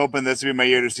I was hoping this would be my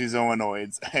year to see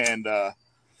Zoonoids, and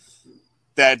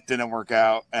that didn't work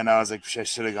out. And I was like, I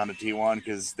should have gone to T1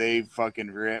 because they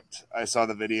fucking ripped. I saw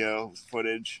the video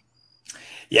footage.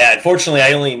 Yeah, unfortunately,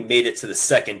 I only made it to the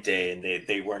second day, and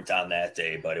they weren't on that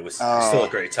day, but it was still a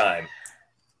great time.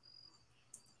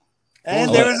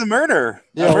 And there was a murder.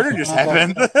 Yeah, a murder just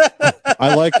happened.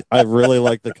 I really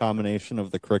like the combination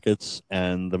of the crickets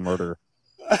and the murder.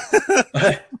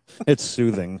 It's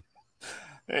soothing.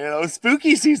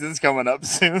 Spooky season's coming up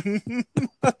soon.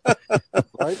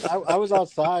 Right? I was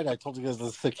outside. I told you guys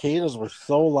the cicadas were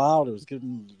so loud. It was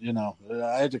getting,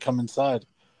 I had to come inside.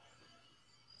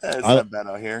 It's not bad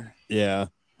out here. Yeah.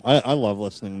 I love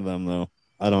listening to them, though.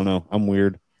 I don't know. I'm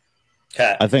weird.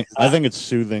 Okay. I think it's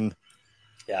soothing.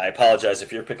 Yeah, I apologize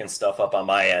if you're picking stuff up on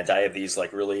my end. I have these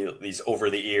these over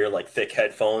the ear, like thick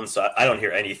headphones. So I don't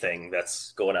hear anything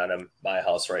that's going on in my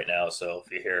house right now. So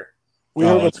if you hear, We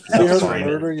heard a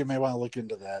murder. You may want to look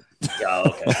into that. yeah,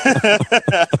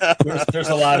 okay. there's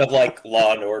a lot of like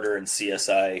Law and Order and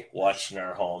CSI watching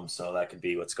our home, so that could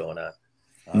be what's going on.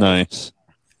 Nice.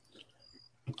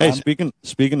 Hey,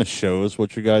 speaking of shows,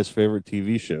 what's your guys' favorite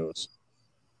TV shows?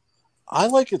 I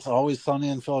like It's Always Sunny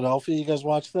in Philadelphia. You guys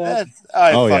watch that?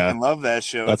 I fucking love that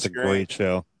show. That's a great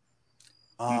show.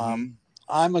 I'm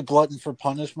a glutton for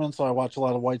punishment, so I watch a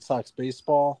lot of White Sox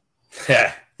baseball.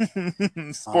 Yeah.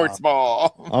 Sports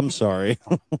ball. I'm sorry.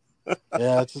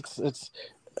 Yeah, it's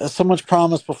so much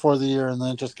promise before the year, and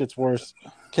then it just gets worse.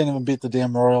 Can't even beat the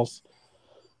damn Royals.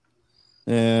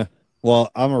 Yeah.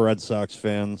 Well, I'm a Red Sox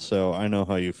fan, so I know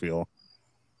how you feel.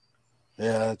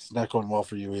 Yeah, it's not going well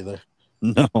for you either.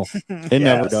 No, it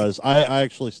never does. I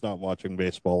actually stopped watching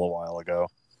baseball a while ago.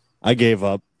 I gave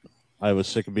up. I was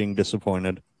sick of being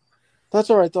disappointed. That's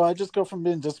all right, though. I just go from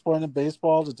being disappointed in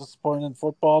baseball to disappointed in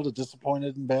football to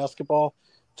disappointed in basketball.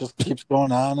 Just keeps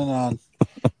going on and on.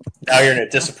 Now you're in a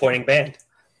disappointing band.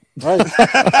 Right.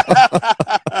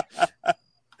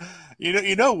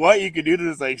 You know what you could do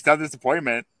to stop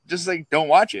disappointment? Just don't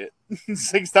watch it.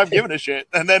 Just stop giving a shit,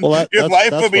 and then your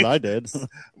life will be. What I did.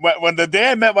 When the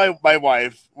day I met my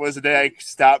wife was the day I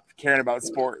stopped caring about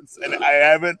sports, and I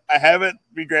haven't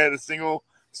regretted a single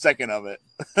second of it.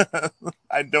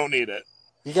 I don't need it.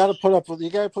 You got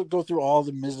to go through all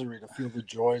the misery to feel the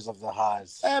joys of the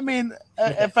highs. I mean,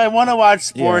 if I want to watch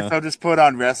sports, I'll just put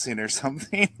on wrestling or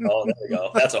something. Oh, there we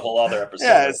go. That's a whole other episode.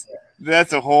 Yes,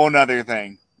 that's a whole nother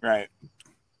thing, right?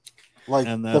 Like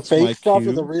the fake stuff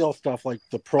or the real stuff, like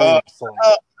the pro wrestling.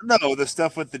 No, the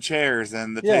stuff with the chairs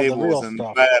and the tables and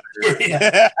stuff. the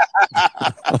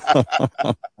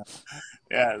ladders.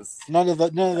 Yes. None of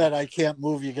that. I can't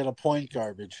move. You get a point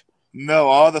garbage. No,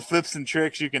 all the flips and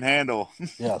tricks you can handle.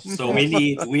 Yes. So we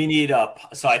need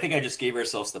so I think I just gave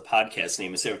ourselves the podcast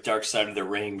name instead of Dark Side of the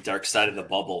Ring, Dark Side of the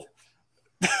Bubble.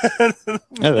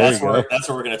 That's where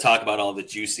we're going to talk about all the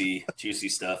juicy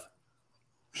stuff.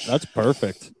 That's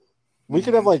perfect. We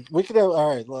could have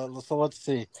all right. So let's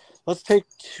see. Let's take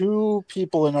two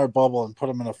people in our bubble and put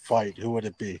them in a fight. Who would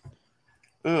it be?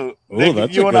 Ooh,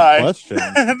 that's a good question.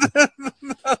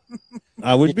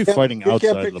 I would be fighting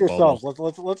outside the bubble.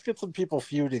 Let's get some people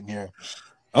feuding here.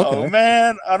 Okay. Oh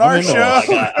man, on our show.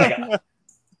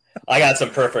 I got some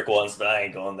perfect ones, but I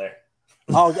ain't going there.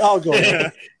 I'll go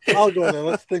there. I'll go there.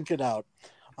 Let's think it out.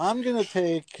 I'm gonna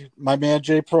take my man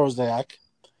Jay Prozac.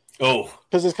 Oh,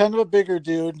 because he's kind of a bigger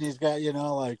dude, and he's got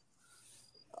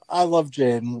I love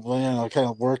Jay, and kind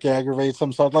of work aggravates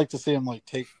him. So I'd like to see him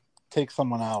take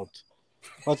someone out.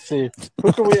 Let's see,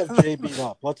 who can we have Jay beat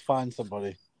up? Let's find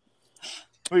somebody.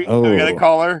 We got a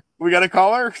caller.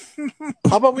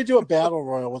 How about we do a battle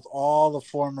royal with all the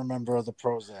former member of the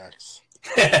Prozacs,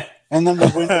 and then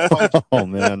the winner fights. Oh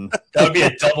man, that would be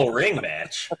a double ring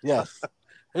match. Yes.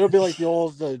 It'll be like the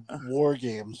old war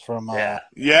games from WCW.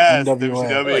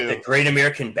 Like the Great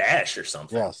American Bash or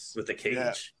something. Yes. With the cage.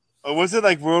 Yeah. Oh, was it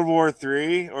like World War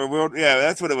III or World? Yeah,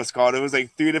 that's what it was called. It was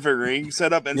like 3 different rings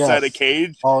set up inside a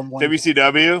cage. All in one.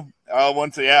 WCW. All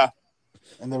once, yeah.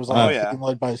 And there was a team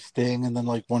led by Sting, and then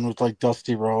one with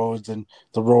Dusty Rhodes and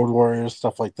the Road Warriors,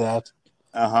 stuff like that.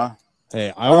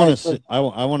 Hey, I want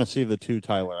to see the two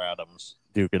Tyler Adams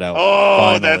duke it out. Oh,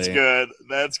 finally. That's good.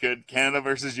 That's good. Canada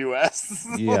versus US.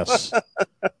 Yes.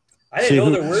 I didn't know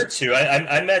there were two.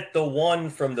 I met the one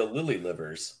from the Lily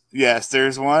Livers. Yes,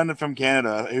 there's one from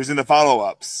Canada. He was in the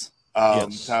follow-ups.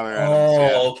 Yes. Tyler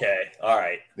Adams. Oh, okay. All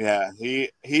right. Yeah, he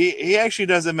actually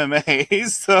does MMA.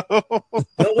 So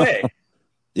no way.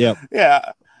 Yep.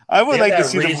 Yeah, I would like to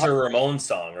see Razor Ramon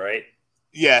song, right?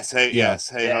 Yes. Hey, yes.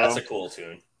 Hey, yeah, ho. that's a cool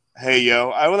tune. Hey, yo,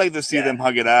 I would like to see them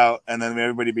hug it out and then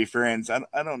everybody be friends. I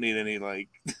don't need any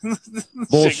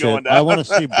bullshit. Shit going down. I want to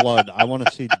see blood. I want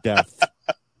to see death.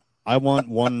 I want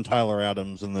one Tyler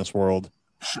Adams in this world.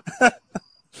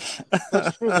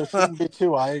 That's true. There shouldn't be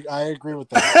two. I agree with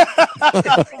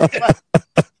that.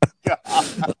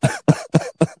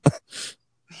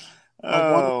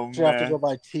 go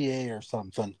by TA or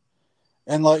something.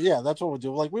 And like, yeah, that's what we'll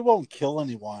do. Like, we won't kill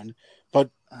anyone, but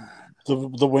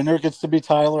the winner gets to be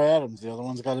Tyler Adams. The other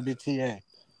one's got to be TA.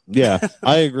 Yeah,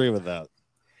 I agree with that.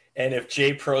 And if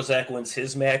Jay Prozac wins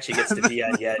his match, he gets to be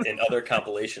on yet another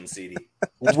compilation CD.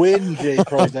 Win Jay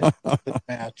Prozac this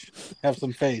match. Have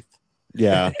some faith.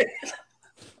 Yeah.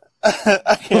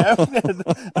 Okay,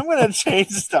 I'm gonna change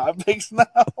the topics now.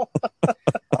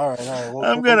 All right.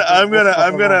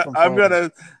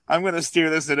 I'm gonna steer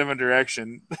this in a different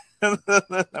direction. I'm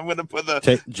gonna put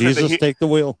take the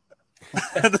wheel.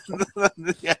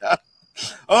 Yeah.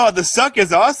 Oh, the Suck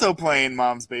is also playing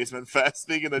Mom's Basement Fest.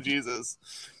 Speaking of Jesus,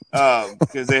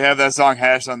 because they have that song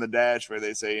 "Hash on the Dash" where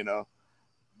they say,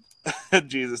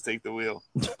 Jesus, take the wheel.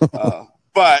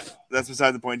 But that's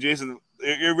beside the point. Jason,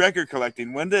 your record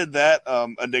collecting, when did that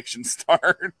addiction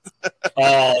start?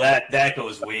 Oh, that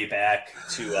goes way back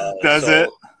to does it?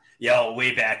 Yeah,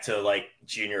 way back to like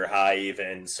junior high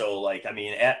even. So like, I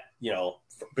mean,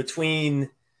 between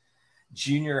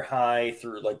junior high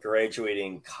through like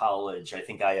graduating college, I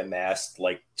think I amassed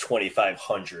like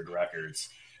 2,500 records.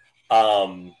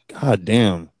 God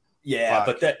damn. Yeah,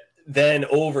 Fuck. but then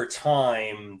over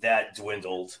time that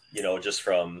dwindled, just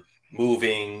from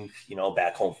moving,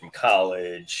 back home from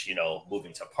college,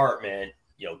 moving to apartment,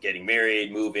 getting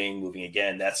married, moving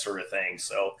again, that sort of thing.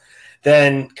 So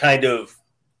then kind of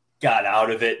got out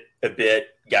of it a bit,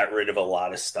 got rid of a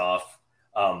lot of stuff.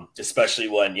 Especially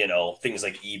when, things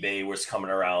like eBay was coming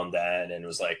around then, and it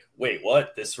was like, wait,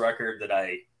 what? This record that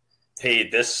I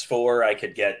paid this for, I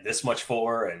could get this much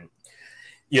for, and,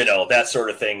 that sort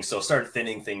of thing. So started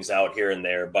thinning things out here and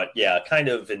there. But yeah, kind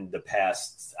of in the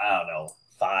past, I don't know,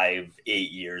 5-8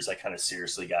 years, I kind of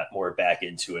seriously got more back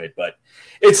into it. But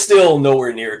it's still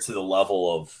nowhere near to the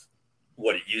level of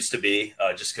what it used to be,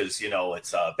 just because,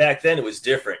 it's back then it was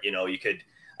different.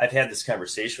 I've had this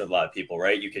conversation with a lot of people,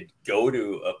 right? You could go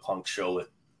to a punk show with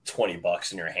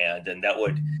 $20 in your hand, and that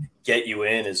would get you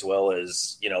in, as well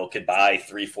as, could buy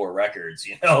 3-4 records,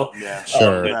 Yeah,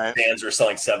 sure. Right. Bands were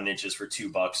selling 7 inches for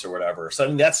 $2 or whatever. So I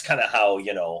mean, that's kind of how,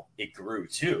 it grew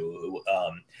too.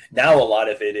 Now a lot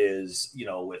of it is,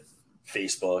 with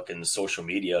Facebook and social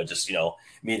media, just,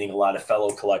 meeting a lot of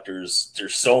fellow collectors.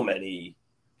 There's so many,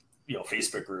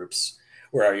 Facebook groups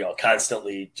where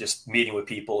constantly just meeting with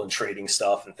people and trading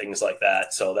stuff and things like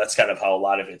that. So that's kind of how a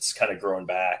lot of it's kind of grown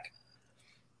back.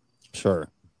 Sure.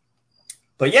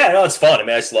 But yeah, no, it's fun. I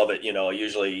mean, I just love it.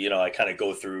 Usually, I kind of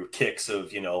go through kicks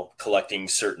of, collecting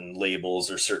certain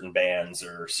labels or certain bands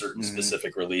or certain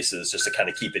specific releases, just to kind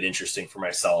of keep it interesting for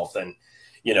myself. And,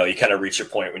 you kind of reach a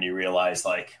point when you realize,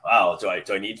 like, wow, do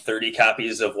I need 30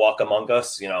 copies of Walk Among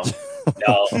Us? No.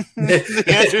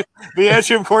 The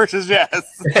answer, of course, is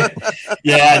yes.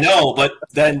 Yeah, no, but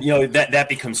then, that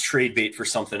becomes trade bait for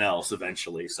something else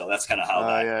eventually. So that's kind of how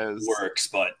that works.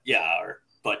 But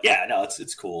yeah, no,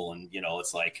 it's cool. And,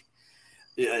 it's like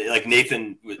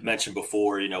Nathan mentioned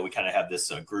before, we kind of have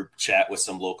this group chat with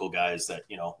some local guys that,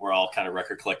 we're all kind of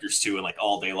record collectors too. And like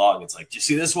all day long, it's like, do you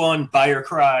see this one? Buy or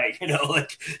cry,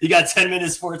 like you got 10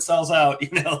 minutes before it sells out,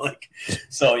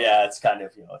 so yeah, it's kind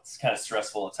of, it's kind of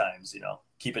stressful at times,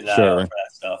 keeping an eye out for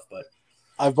that stuff. But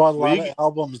I bought a lot of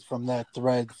albums from that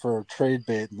thread for trade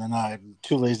bait, and then I'm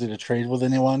too lazy to trade with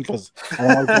anyone because I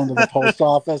don't like going to the post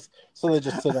office, so they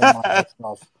just sit on my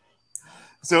stuff.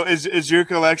 So is your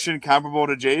collection comparable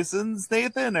to Jason's,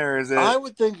 Nathan, or is it? I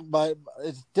would think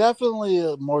it's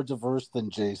definitely more diverse than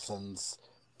Jason's,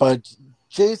 but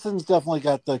Jason's definitely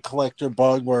got the collector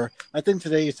bug where I think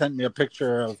today he sent me a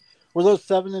picture of were those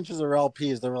 7 inches or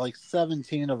LPs. There were like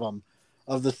 17 of them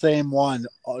of the same one,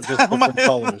 just different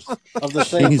colors of the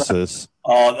same. Jesus.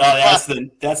 Oh, that's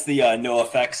the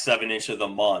NoFX 7-inch of the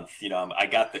month. I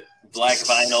got the black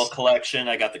vinyl collection.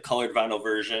 I got the colored vinyl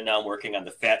version. Now I'm working on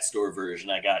the Fat Store version.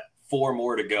 I got 4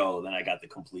 more to go. Then I got the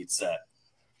complete set.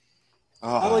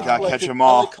 Oh, I gotta catch them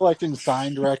all. I like collecting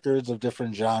signed records of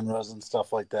different genres and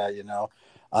stuff like that.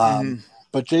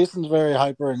 But Jason's very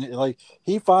hyper, and like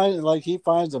he finds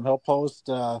them. He'll post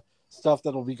stuff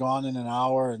that'll be gone in an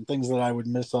hour and things that I would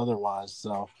miss otherwise.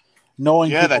 So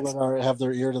knowing people that have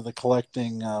their ear to the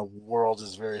collecting world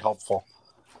is very helpful.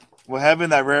 Well, having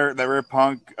that rare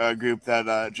punk group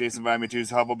that Jason invited me to is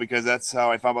helpful because that's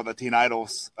how I found out the Teen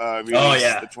Idols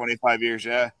the 25 years.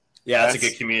 Yeah, that's a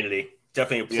good community.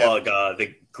 Definitely a plug.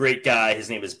 The great guy, his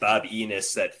name is Bob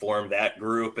Enos, that formed that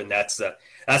group, and that's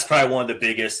probably one of the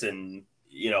biggest in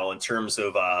terms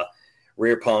of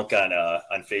rare punk on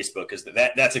Facebook, because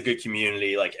that's a good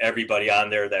community. Like everybody on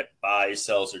there that buys,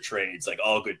 sells, or trades, like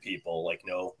all good people. Like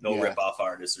no rip off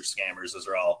artists or scammers. Those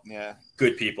are all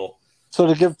good people. So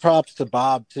to give props to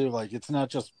Bob too, like it's not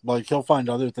just like he'll find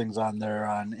other things on there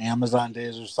on Amazon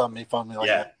days or something. He found me like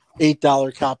Yeah. a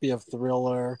 $8 copy of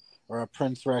Thriller or a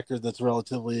Prince record that's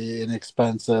relatively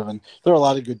inexpensive, and there are a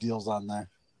lot of good deals on there.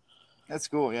 That's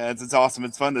cool. Yeah, it's awesome.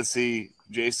 It's fun to see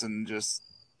Jason just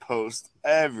post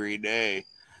every day.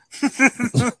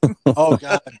 Oh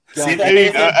God! See God.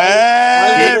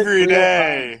 that? Every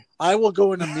day. I will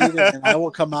go in a meeting and I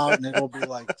will come out and it will be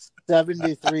like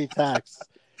 73 texts,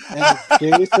 and it's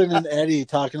Jason and Eddie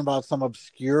talking about some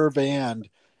obscure band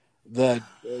that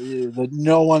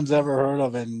no one's ever heard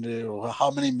of, and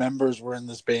how many members were in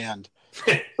this band.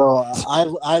 So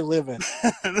I live in.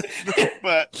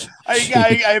 But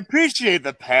I appreciate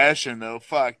the passion though.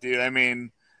 Fuck, dude. I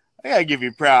mean, I gotta give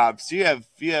you props. You have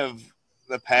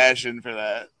the passion for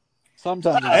that,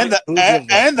 Sometimes and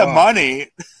the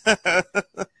money.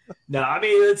 No, I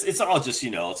mean it's all just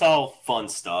it's all fun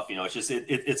stuff. It's just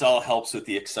it's all helps with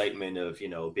the excitement of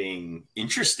being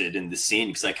interested in the scene,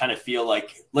 because I kind of feel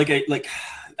like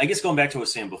I guess going back to what I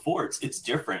was saying before, it's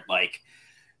different. Like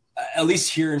at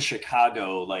least here in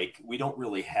Chicago, like we don't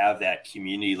really have that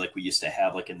community like we used to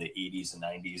have like in the 80s and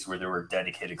 90s, where there were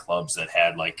dedicated clubs that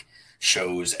had like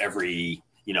shows every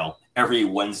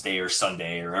Wednesday or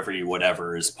Sunday or every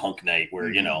whatever is punk night,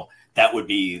 where that would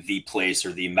be the place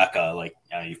or the mecca. Like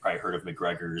you've probably heard of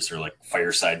McGregor's or like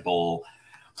Fireside Bowl,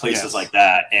 places like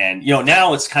that. And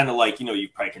now it's kind of like you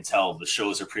probably can tell the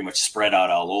shows are pretty much spread out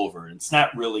all over, and it's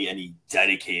not really any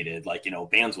dedicated. Like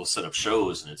bands will set up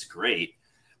shows and it's great,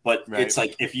 but it's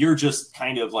like if you're just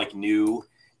kind of like new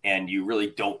and you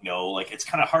really don't know, like it's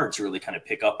kind of hard to really kind of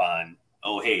pick up on,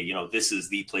 oh, hey, this is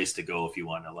the place to go if you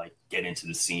want to like get into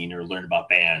the scene or learn about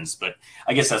bands. But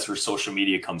I guess that's where social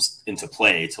media comes into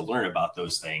play to learn about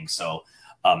those things. So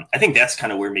I think that's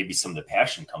kind of where maybe some of the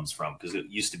passion comes from, because it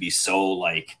used to be so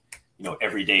like,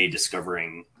 every day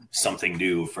discovering something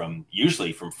new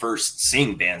usually from first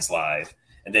seeing bands live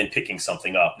and then picking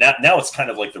something up. Now it's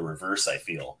kind of like the reverse, I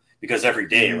feel, because every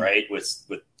day, right, with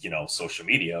social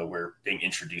media, we're being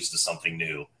introduced to something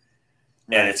new.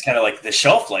 And it's kind of like the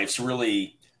shelf life's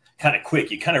really kind of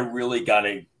quick. You kind of really got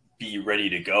to be ready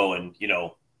to go. And,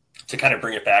 to kind of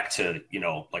bring it back to,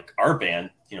 like our band,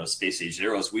 Space Age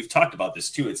Zeros, we've talked about this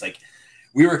too. It's like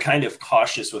we were kind of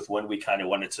cautious with when we kind of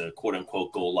wanted to, quote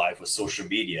unquote, go live with social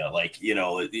media. Like, you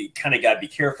kind of got to be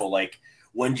careful. Like,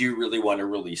 when do you really want to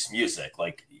release music?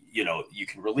 Like, you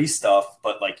can release stuff,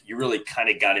 but like you really kind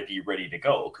of got to be ready to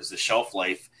go, because the shelf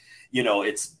life,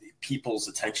 it's people's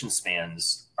attention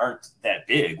spans aren't that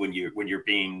big when you're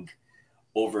being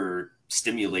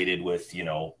overstimulated with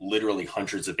literally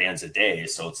hundreds of bands a day.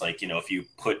 So it's like if you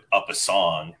put up a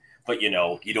song but you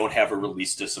don't have a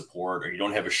release to support, or you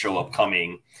don't have a show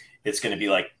upcoming, it's going to be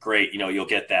like, great, you'll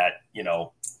get that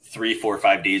 3, 4,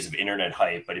 5 days of internet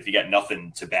hype, but if you got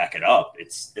nothing to back it up,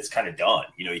 it's kind of done.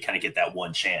 You kind of get that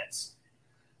one chance,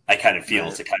 I kind of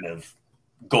feel, to kind of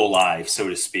go live, so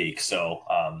to speak.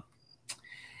 So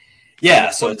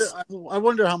yeah, I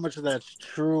wonder how much of that's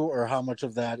true or how much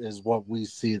of that is what we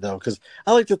see, though, because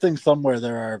I like to think somewhere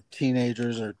there are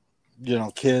teenagers or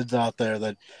kids out there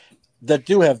that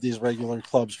do have these regular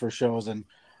clubs for shows, and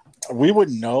we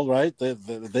wouldn't know, right?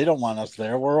 They don't want us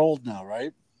there. We're old now,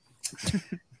 right?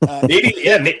 Maybe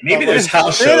there's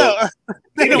house shows.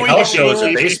 Maybe house shows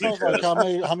or basement shows.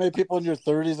 Like how many people in your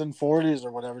 30s and 40s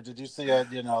or whatever did you see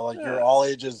at like your all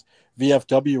ages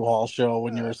VFW hall show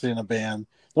when you were seeing a band?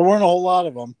 There weren't a whole lot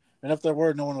of them, and if there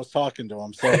were, no one was talking to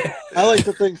them. So I like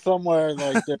to think somewhere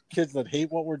like the kids that hate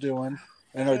what we're doing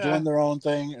and are doing their own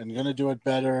thing and going to do it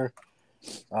better.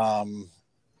 It's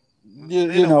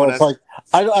like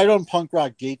I don't punk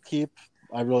rock gatekeep.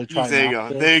 I really try.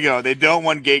 There you go. They don't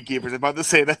want gatekeepers. I'm about to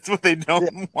say that's what they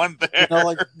don't want there.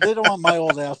 Like they don't want my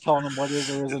old ass telling them what is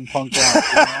or isn't punk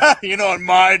rock. In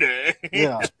my day.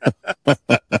 Yeah.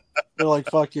 They're like,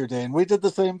 fuck your day. And we did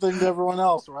the same thing to everyone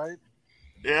else, right?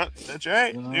 Yeah, that's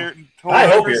right. I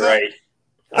hope you're right.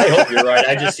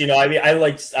 I just, I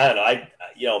don't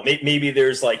know. Maybe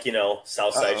there's like,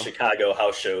 Southside Chicago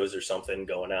house shows or something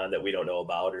going on that we don't know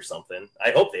about or something.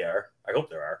 I hope they are. I hope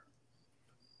there are.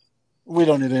 We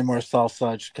don't need any more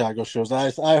Southside Chicago shows. I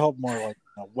hope more like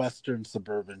Western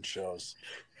suburban shows.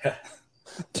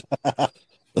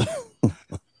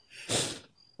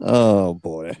 Oh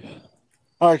boy.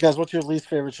 All right, guys, what's your least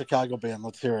favorite Chicago band?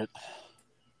 Let's hear it.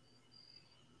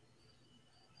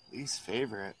 Least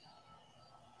favorite?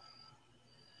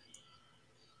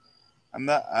 I'm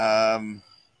not. All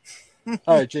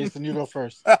right, Jason, you go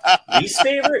first. Least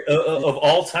favorite of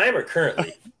all time or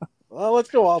currently? Well,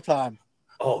 let's go all time.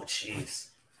 Oh, jeez.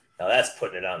 Now that's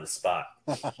putting it on the spot.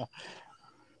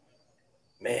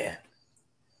 Man.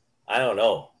 I don't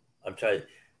know. I'm trying.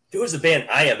 There was a band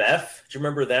IMF. Do you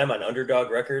remember them on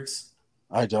Underdog Records?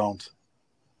 I don't.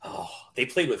 Oh, they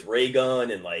played with Ray Gun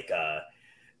and like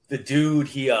the dude.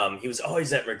 He was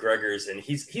always at McGregor's, and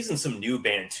he's in some new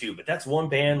band too. But that's one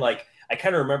band like I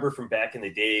kind of remember from back in the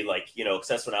day, like because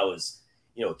that's when I was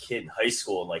a kid in high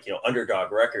school, and like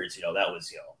Underdog Records. That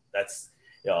was that's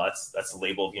that's the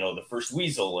label of the First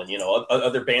Weasel and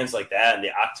other bands like that, and the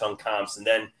Octung Comps, and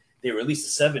then they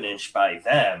released a 7-inch by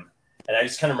them, and I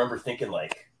just kind of remember thinking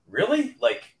like, really,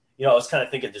 like I was kind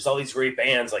of thinking there's all these great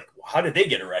bands, like how did they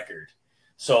get a record?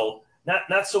 So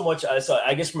not so much. So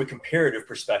I guess from a comparative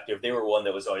perspective, they were one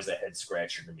that was always a head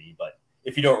scratcher to me. But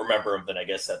if you don't remember them, then I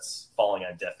guess that's falling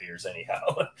on deaf ears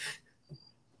anyhow.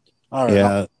 All right.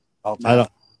 Yeah, I'll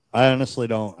I honestly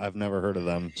don't. I've never heard of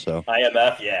them. So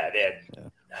IMF, yeah, they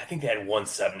had. I think they had one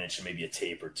 7-inch and maybe a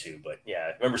tape or two. But yeah,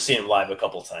 I remember seeing them live a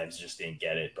couple times. Just didn't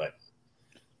get it. But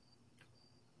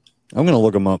I'm gonna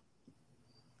look them up.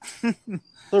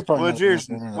 What's yours,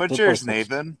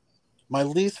 Nathan? My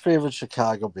least favorite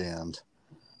Chicago band,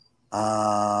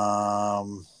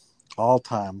 all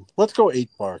time. Let's go 8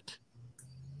 Bark.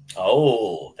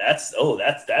 That's a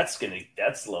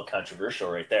little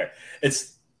controversial right there.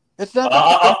 It's not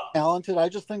that they're talented. I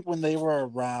just think when they were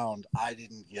around, I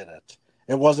didn't get it.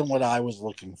 It wasn't what I was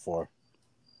looking for.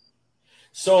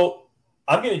 So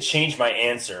I'm going to change my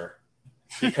answer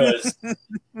because I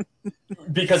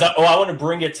want to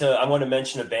bring it to. I want to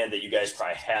mention a band that you guys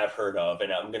probably have heard of,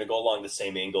 and I'm going to go along the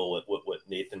same angle with what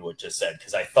Nathan would just said,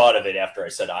 because I thought of it after I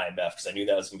said IMF, because I knew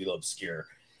that was going to be a little obscure,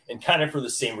 and kind of for the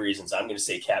same reasons. I'm going to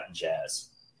say Captain Jazz.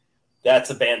 That's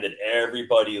a band that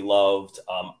everybody loved.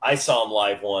 I saw them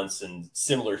live once, and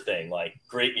similar thing, like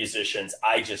great musicians.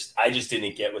 I just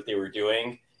didn't get what they were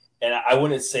doing. And I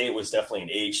wouldn't say it was definitely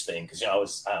an age thing, because I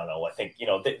don't know. I think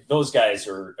those guys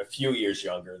are a few years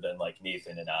younger than like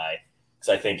Nathan and I, because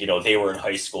I think they were in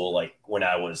high school like when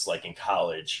I was like in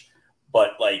college.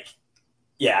 But like,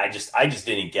 yeah, I just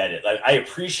didn't get it. Like, I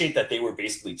appreciate that they were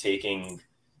basically taking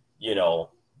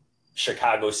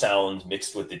Chicago sound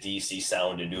mixed with the DC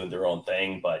sound and doing their own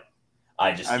thing, but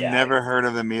I've never heard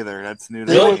of them either. That's new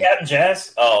to really me. Captain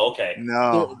Jazz. Oh, okay.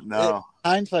 No.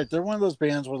 Hindsight, they're one of those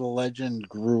bands where the legend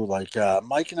grew. Like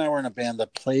Mike and I were in a band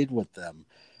that played with them,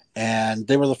 and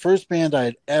they were the first band I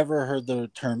had ever heard the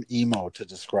term emo to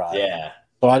describe. Yeah.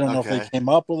 So I don't know if they came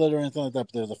up with it or anything like that,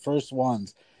 but they're the first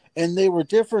ones. And they were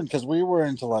different because we were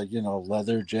into like,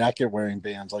 leather jacket wearing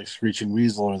bands like Screeching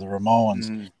Weasel or the Ramones.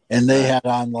 Mm-hmm. And they had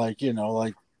on like,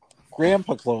 like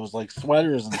grandpa clothes, like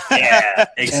sweaters and stuff. Yeah,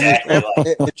 exactly.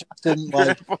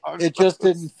 It just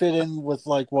didn't fit in with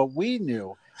like what we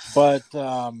knew. But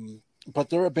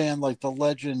they're a band like the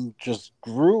legend just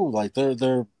grew. Like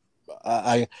they're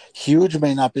huge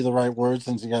may not be the right word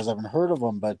since you guys haven't heard of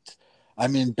them, but I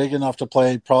mean big enough to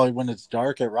play probably when it's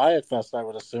dark at Riot Fest, I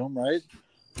would assume, right?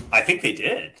 I think they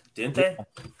did, didn't they?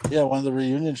 Yeah, one of the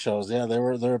reunion shows. Yeah,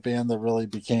 they're a band that really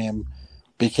became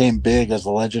big as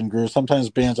the legend grew. Sometimes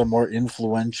bands are more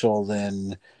influential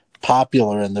than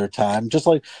popular in their time. Just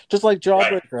like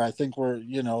Jawbreaker, right. I think we're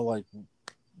like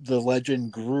the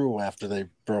legend grew after they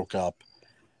broke up,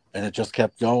 and it just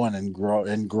kept going and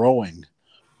growing.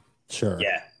 Sure.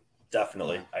 Yeah,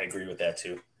 definitely. I agree with that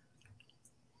too.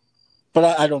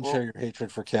 But I don't share your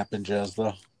hatred for Captain Jazz,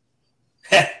 though.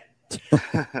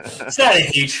 It's not a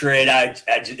hatred.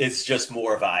 It's just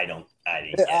more of I didn't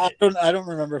get it. I don't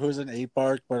remember who's in 8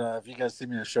 Bark, but if you guys see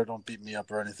me in a show, don't beat me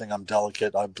up or anything. I'm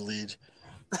delicate. I bleed.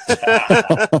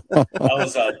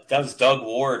 That was Doug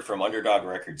Ward from Underdog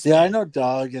Records. Yeah, I know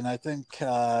Doug, and I think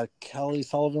Kelly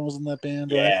Sullivan was in that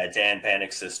band. Yeah, right? Dan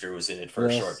Panic's sister was in it for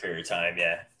a short period of time.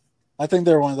 Yeah, I think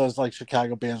they're one of those like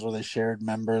Chicago bands where they shared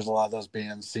members. A lot of those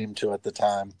bands seemed to at the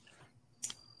time.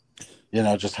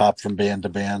 Just hop from band to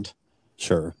band.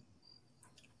 Sure.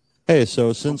 Hey,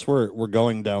 so since we're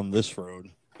going down this road,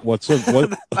 what's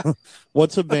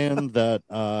a band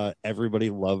that everybody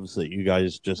loves that you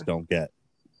guys just don't get?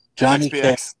 Johnny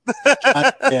Cash.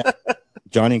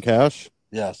 Johnny Cash?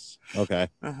 Yes. Okay.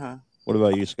 Uh-huh. What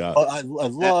about you, Scott? I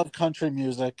love country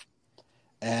music,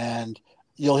 and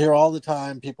you'll hear all the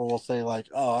time people will say like,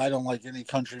 "Oh, I don't like any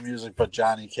country music but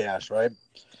Johnny Cash," right?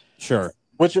 Sure.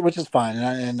 Which is fine,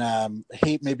 and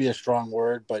hate may be a strong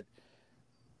word, but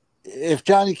if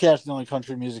Johnny Cash is the only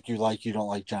country music you like, you don't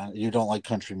like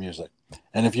country music.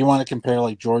 And if you want to compare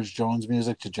like George Jones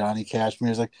music to Johnny Cash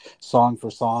music, song for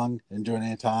song, and do it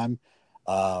any time,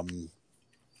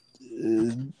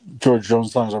 George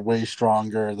Jones songs are way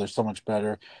stronger. They're so much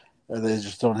better. They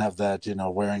just don't have that,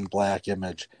 wearing black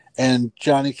image. And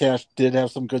Johnny Cash did have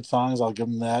some good songs. I'll give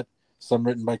him that. Some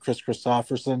written by Chris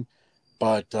Christopherson,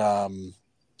 but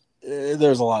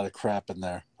there's a lot of crap in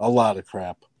there. A lot of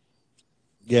crap.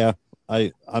 Yeah,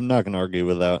 I'm not gonna argue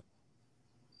with that.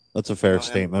 That's a fair Well,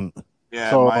 statement. Yeah,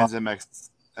 So, mine's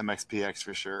MXPX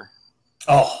for sure.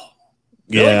 Oh,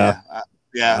 really? Yeah.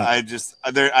 I just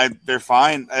they're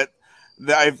fine. I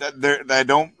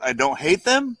don't hate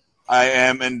them.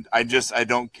 I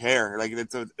don't care. Like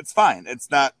it's fine. It's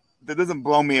not. That doesn't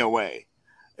blow me away.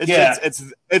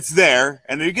 It's there,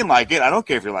 and you can like it. I don't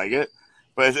care if you like it,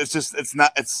 but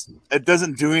it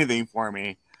doesn't do anything for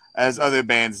me as other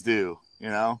bands do. You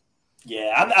know.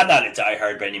 Yeah, I'm not a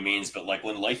diehard by any means, but like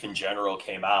when Life in General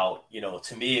came out,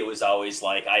 to me it was always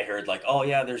like I heard like, oh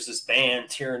yeah, there's this band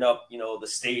tearing up, the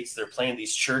states. They're playing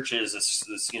these churches, this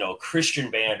Christian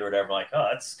band or whatever. I'm like, oh,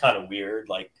 that's kind of weird.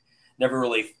 Like, never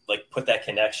really like put that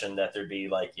connection that there'd be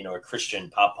like a Christian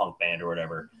pop punk band or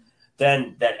whatever.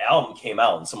 Then that album came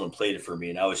out and someone played it for me,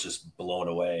 and I was just blown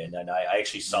away. And then I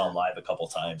actually saw them live a couple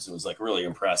times. It was like really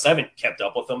impressed. I haven't kept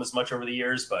up with them as much over the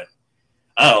years, but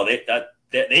I don't know.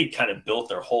 They kind of built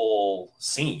their whole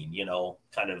scene,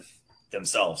 kind of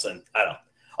themselves. And I don't know,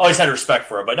 always had respect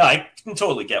for it, but no, I can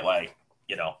totally get why,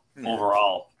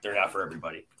 overall they're not for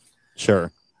everybody.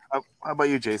 Sure. How about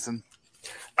you, Jason?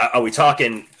 Are we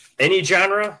talking any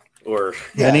genre or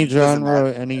any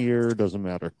genre, any year, doesn't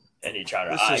matter. Any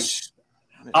genre?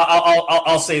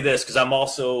 I'll say this because I'm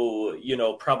also,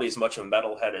 probably as much of a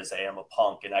metalhead as I am a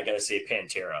punk, and I got to say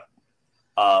Pantera.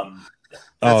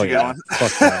 That's a good one.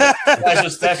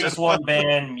 That's just one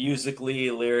band musically,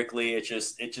 lyrically. It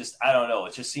just I don't know.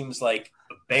 It just seems like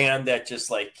a band that just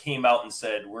like came out and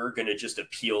said we're gonna just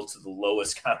appeal to the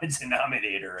lowest common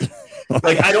denominator. And,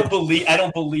 like I don't believe.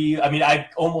 I mean, I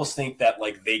almost think that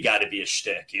like they got to be a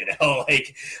shtick.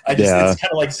 Like it's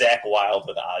kind of like Zakk Wylde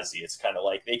with Ozzy. It's kind of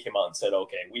like they came out and said,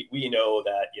 okay, we know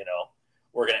that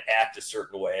we're gonna act a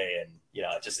certain way, and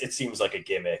it seems like a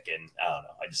gimmick, and I don't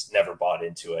know. I just never bought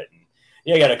into it. And,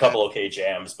 I got a couple okay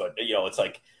jams, but it's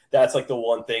like that's like the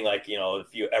one thing. Like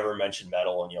if you ever mention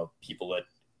metal and people that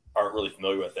aren't really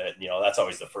familiar with it, that's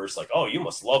always the first like, oh, you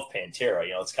must love Pantera.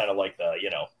 It's kind of like the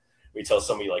we tell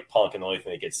somebody like punk, and the only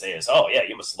thing they could say is, oh yeah,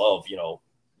 you must love oh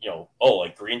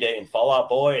like Green Day and Fall Out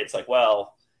Boy. It's like,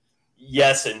 well,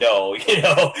 yes and no.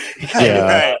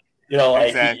 Right. Like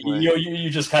exactly.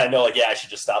 you just kind of know like, yeah, I should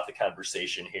just stop the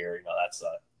conversation here. That's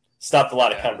stopped a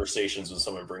lot of conversations when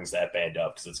someone brings that band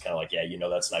up because it's kind of like, yeah,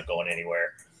 that's not going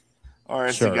anywhere. Or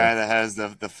it's the guy that has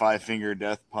the 5-finger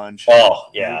death punch. Oh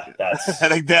yeah, that's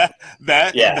like that.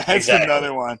 That's exactly.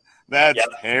 Another one. That's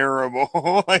terrible.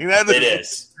 Like that is. It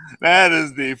is. That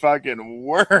is the fucking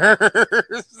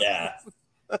worst. Yeah.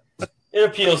 It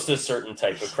appeals to a certain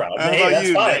type of crowd. How Hey, about that's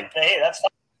you, fine. Nick? Hey, that's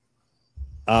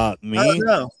fine. Me?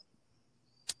 No.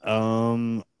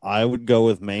 I would go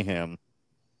with Mayhem.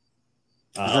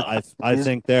 I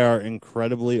think they are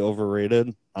incredibly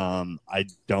overrated. I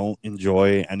don't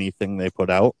enjoy anything they put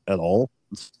out at all.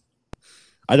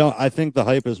 I think the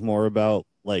hype is more about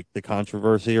like the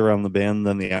controversy around the band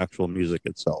than the actual music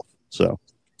itself. So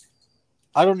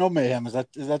I don't know Mayhem. Is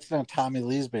that's not Tommy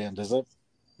Lee's band, is it?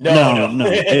 No.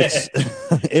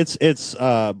 It's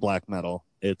black metal.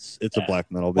 It's a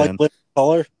black metal band. Like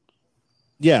Color?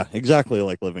 Yeah, exactly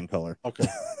like Living Color. Okay.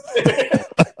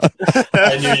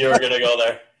 I knew you were gonna go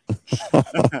there.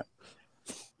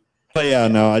 But yeah,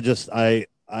 no, I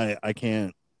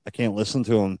can't listen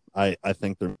to them. I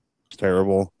think they're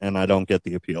terrible, and I don't get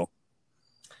the appeal.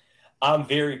 I'm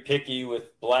very picky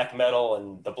with black metal,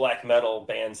 and the black metal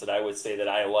bands that I would say that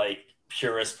I like,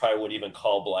 purists probably wouldn't even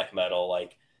call black metal.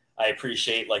 Like I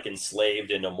appreciate like Enslaved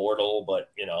and Immortal,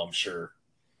 but I'm sure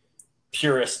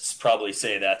purists probably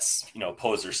say that's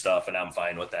poser stuff, and I'm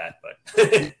fine with that. But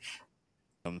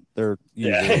they're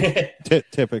usually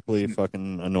typically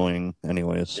fucking annoying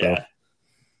anyways. So,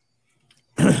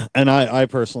 and I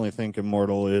personally think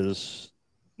Immortal is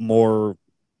more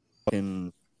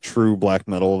fucking true black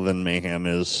metal than Mayhem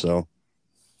is. So,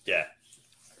 yeah,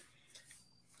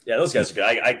 those guys are good.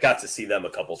 I got to see them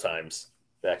a couple times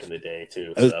back in the day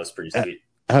too, so that was pretty sweet.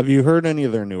 Have you heard any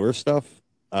of their newer stuff?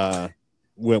 No.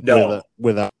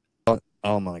 Without,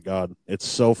 oh my god, it's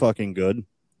so fucking good.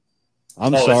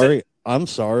 I'm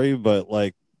sorry, but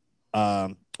like,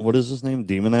 what is his name?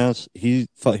 Demonaz.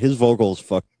 His vocals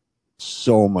fuck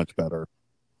so much better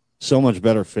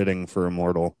fitting for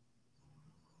Immortal.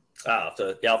 I'll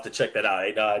have to check that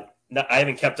out. I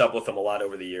haven't kept up with them a lot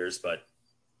over the years, but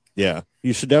yeah,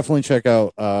 you should definitely check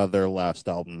out their last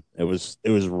album. It was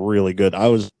really good. I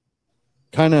was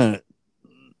kind of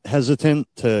hesitant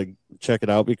to check it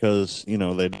out because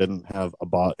they didn't have a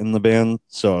bot in the band,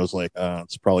 so I was like,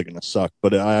 it's probably gonna suck.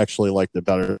 But I actually liked it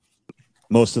better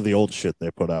most of the old shit they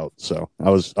put out. So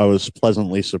I was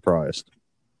pleasantly surprised.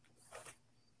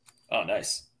 Oh,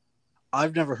 nice.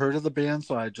 I've never heard of the band,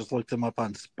 so I just looked them up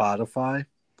on Spotify.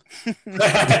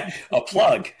 A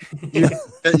plug. You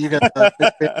got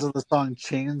the fans of the song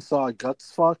Chainsaw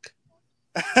Guts Fuck.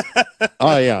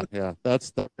 Oh yeah,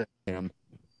 that's the band.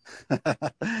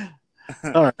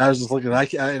 All right, I was just looking.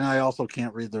 And I also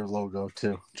can't read their logo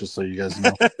too, just so you guys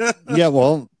know. Yeah,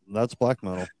 well, that's black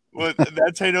metal. Well,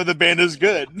 that's how you know the band is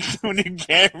good when you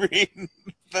can't read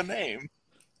the name.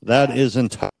 That is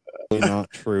entirely not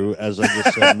true. As I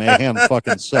just said, Mayhem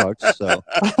fucking sucks. So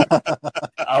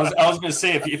I was going to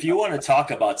say, if you want to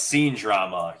talk about scene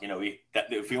drama,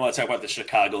 if you want to talk about the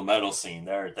Chicago metal scene,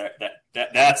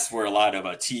 that's where a lot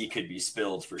of tea could be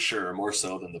spilled for sure, more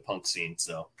so than the punk scene.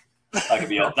 So that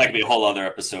could be a whole other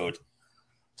episode.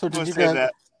 So did you guys,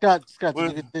 Scott? Did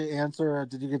you get the answer?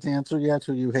 Did you get the answer yet?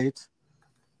 Who you hate?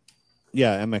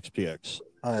 yeah, MXPX.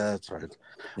 Oh, yeah, that's right.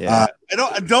 Yeah,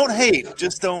 I don't hate,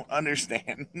 just don't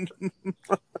understand.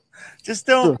 Just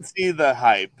don't see the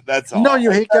hype. That's all. No,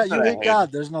 you hate God. That's You what I hate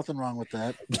God. There's nothing wrong with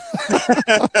that.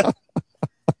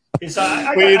 So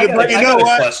You know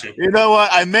what? You know what?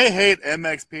 I may hate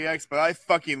MXPX, but I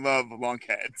fucking love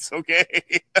Lunkheads. Okay.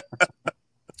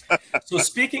 So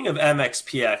speaking of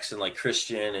MXPX and like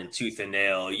Christian and Tooth and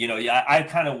Nail, I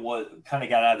kind of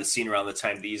got out of the scene around the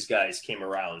time these guys came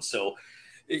around. So,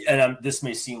 and this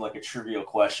may seem like a trivial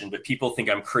question, but people think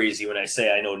I'm crazy when I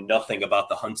say I know nothing about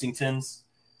the Huntingtons.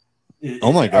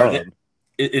 Oh my god!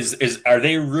 Are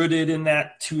they rooted in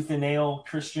that Tooth and Nail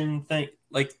Christian thing,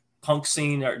 like punk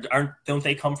scene? Or don't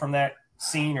they come from that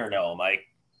scene, or no? Am I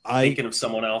thinking of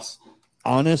someone else?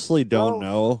 Honestly, don't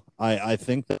know. I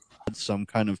think that had some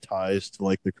kind of ties to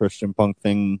like the Christian punk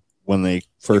thing when they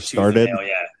first started. Nail,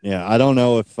 yeah, I don't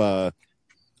know if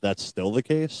that's still the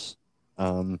case.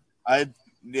 I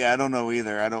don't know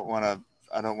either. I don't want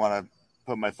to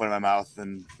put my foot in my mouth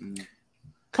and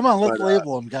Come on, let's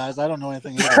label them, guys. I don't know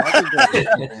anything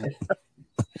either.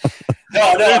 No.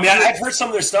 I mean, I've heard some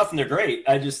of their stuff and they're great.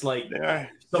 I just like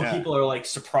some people are like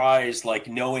surprised, like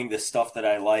knowing the stuff that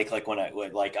I like. Like when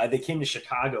they came to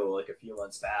Chicago like a few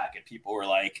months back, and people were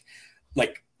like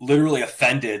literally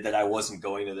offended that I wasn't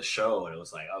going to the show, and it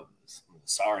was like, oh,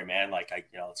 sorry, man. Like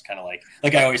it's kind of like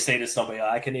I always say to somebody,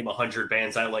 I can name 100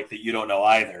 bands I like that you don't know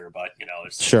either, but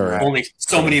there's only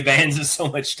so many bands and so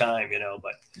much time,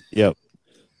 but yep.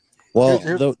 Well,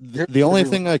 the only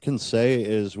thing I can say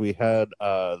is we had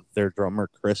their drummer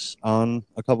Chris on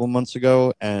a couple months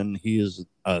ago, and he is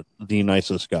the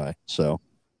nicest guy. So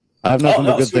I have nothing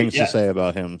but good things to say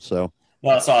about him. So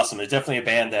no, it's awesome. It's definitely a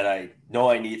band that I know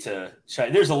I need to try.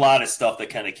 There's a lot of stuff that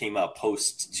kind of came out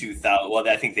post 2000. Well,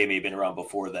 I think they may have been around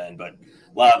before then, but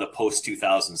a lot of the post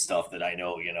 2000 stuff that I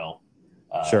know,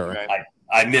 sure.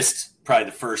 I missed probably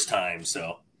the first time.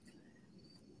 So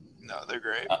no, they're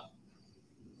great.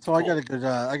 So I got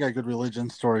a good religion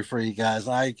story for you guys.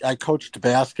 I coached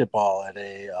basketball at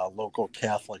a local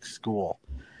Catholic school,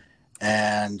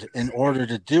 and in order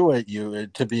to do it,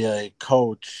 to be a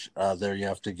coach there, you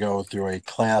have to go through a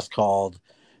class called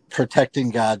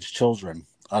Protecting God's Children.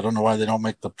 I don't know why they don't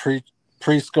make the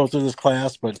priests go through this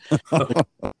class, but they have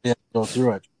to go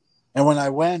through it. And when I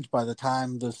went, by the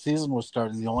time the season was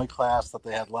starting, the only class that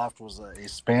they had left was a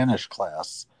Spanish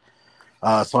class.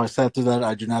 So I sat through that.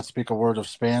 I do not speak a word of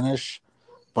Spanish,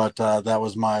 but that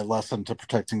was my lesson to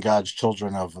protecting God's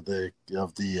children at the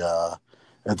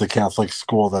Catholic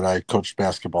school that I coached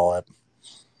basketball at.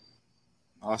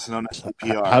 Also known as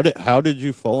PR. How did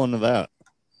you fall into that?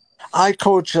 I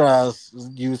coach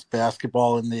youth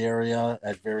basketball in the area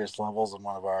at various levels, and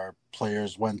one of our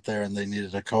players went there and they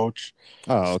needed a coach.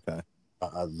 Oh, okay.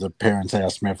 The parents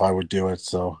asked me if I would do it,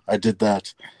 so I did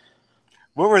that.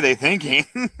 What were they thinking?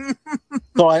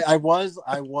 So I was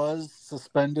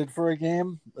suspended for a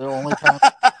game. The only time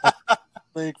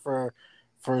league for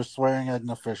swearing at an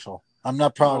official. I'm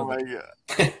not proud of it.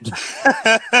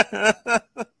 God.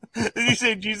 Did you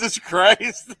say Jesus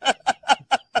Christ?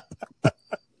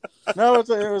 No, it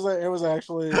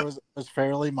was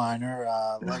fairly minor.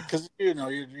 Because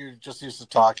you're just used to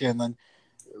talking, and then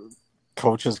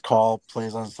coaches call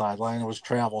plays on the sideline. It was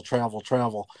travel,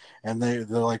 and they're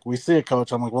like, "We see it,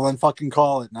 coach." I'm like, "Well, then fucking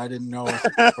call it." And I didn't know.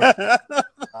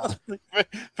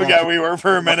 Forgot we were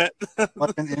for a minute.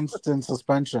 Like an instant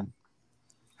suspension.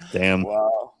 Damn.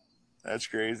 Wow, that's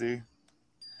crazy.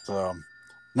 So,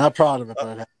 not proud of it,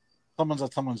 but someone's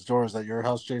at someone's door. Is that your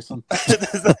house, Jason? I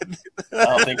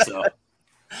don't think so.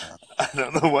 I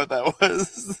don't know what that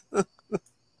was.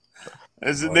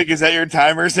 Nick, is that your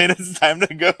timer saying it's time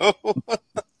to go?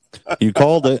 You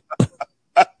called it.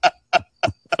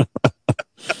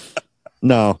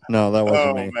 No, that wasn't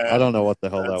Oh, me. man. I don't know what the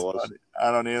hell That's that was. funny.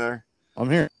 I don't either. I'm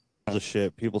hearing all the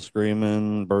shit. People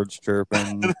screaming, birds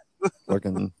chirping,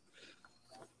 fucking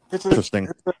It's interesting.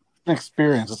 an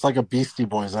experience. It's like a Beastie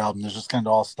Boys album. There's just kind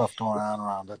of all stuff going on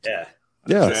around it. Yeah.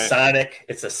 Yeah.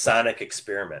 It's a sonic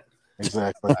experiment.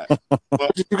 Exactly.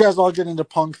 Did you guys all get into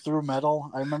punk through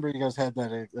metal? I remember you guys had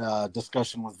that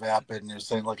discussion with Vapid, and you're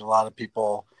saying like a lot of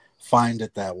people find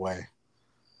it that way.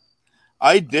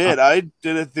 I did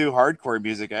it through hardcore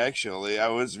music, actually. I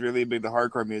was really big to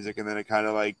hardcore music, and then it kind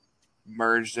of like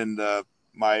merged into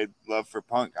my love for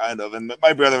punk, kind of. And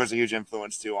my brother was a huge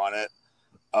influence too on it.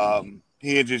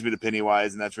 He introduced me to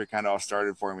Pennywise, and that's where it kind of all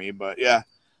started for me. But yeah,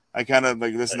 I kind of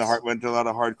like went to a lot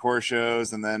of hardcore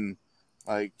shows, and then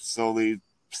like slowly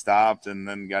stopped, and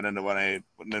then got into and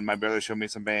then my brother showed me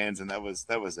some bands, and that was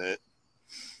it.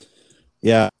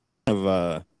 Yeah, it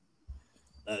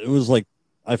was like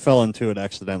I fell into it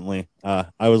accidentally.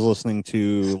 I was listening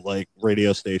to like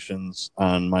radio stations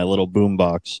on my little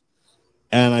boombox,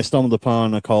 and I stumbled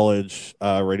upon a college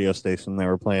radio station. They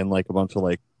were playing like a bunch of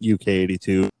like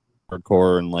UK82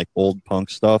 hardcore and like old punk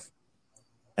stuff.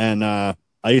 And I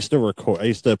used to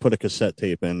put a cassette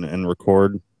tape in and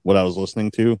record what I was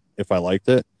listening to if I liked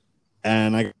it.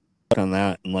 And I got on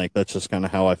that, and like that's just kind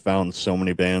of how I found so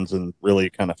many bands and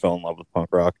really kind of fell in love with punk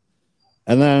rock.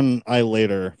 And then I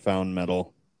later found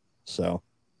metal. So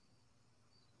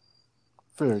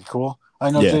very cool.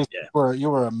 I know, Jason, you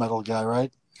were a metal guy,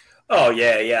 right? Oh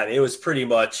yeah. It was pretty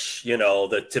much,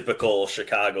 the typical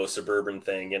Chicago suburban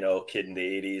thing, kid in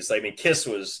the 80s. I mean, Kiss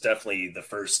was definitely the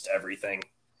first everything.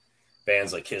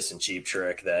 Bands like Kiss and Cheap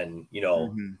Trick, then,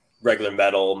 regular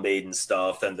metal, Maiden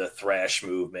stuff, then the thrash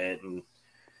movement. And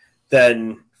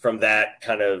then from that,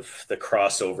 kind of the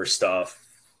crossover stuff,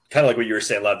 kind of like what you were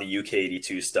saying, a lot of the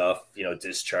UK82 stuff,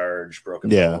 Discharge,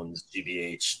 Broken Bones,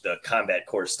 GBH, the combat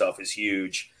core stuff is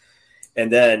huge.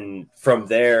 And then from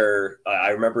there, I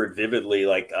remember it vividly,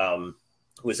 like,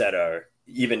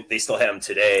 even they still have them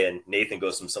today, and Nathan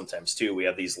goes to them sometimes too. We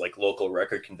have these like local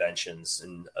record conventions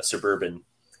in suburban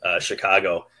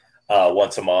Chicago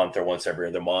once a month or once every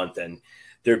other month, and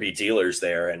there'd be dealers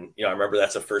there. And I remember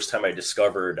that's the first time I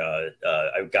discovered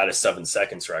I got a 7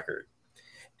 Seconds record,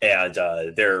 and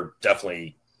they're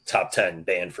definitely top 10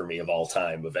 band for me of all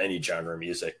time of any genre of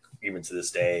music, even to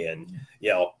this day. And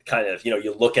kind of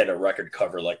you look at a record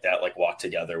cover like that, like Walk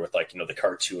Together, with like the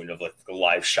cartoon of like the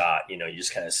live shot, you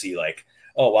just kind of see like,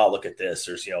 oh wow, look at this.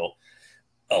 There's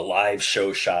a live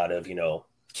show shot of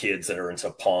kids that are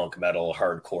into punk, metal,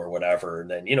 hardcore, whatever. And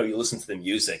then you listen to the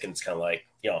music, and it's kind of like,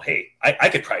 hey, I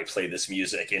could probably play this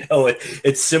music.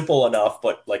 It's simple enough,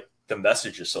 but like the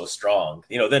message is so strong.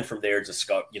 Then from there, just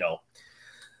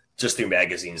through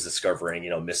magazines,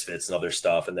 discovering Misfits and other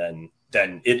stuff, and then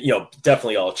it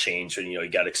definitely all changed when you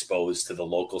got exposed to the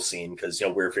local scene, because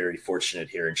we're very fortunate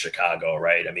here in Chicago,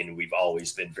 right? I mean, we've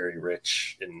always been very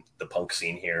rich in the punk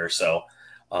scene here. So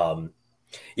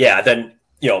then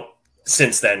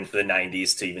since then, for the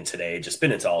 90s to even today, just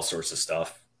been into all sorts of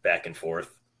stuff back and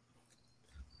forth.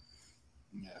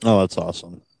 Oh, that's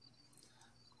awesome.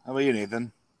 How about you,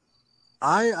 Nathan?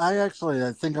 I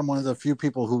think I'm one of the few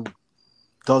people who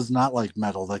does not like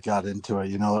metal that got into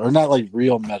it, or not like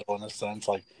real metal in a sense.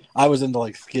 Like I was into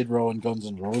like Skid Row and Guns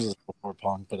N' Roses before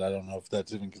punk, but I don't know if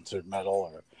that's even considered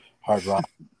metal or hard rock.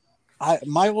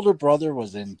 My older brother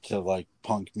was into like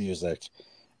punk music.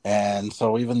 And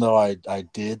so even though I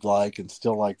did like and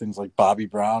still like things like Bobby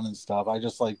Brown and stuff, I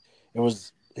just like, it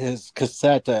was his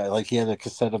cassette. Like he had a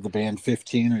cassette of the band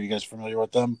 15. Are you guys familiar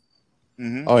with them?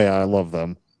 Mm-hmm. Oh yeah, I love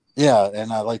them. Yeah,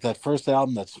 and I like that first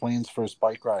album, that Swain's first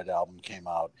Bike Ride album came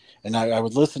out, and I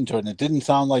would listen to it, and it didn't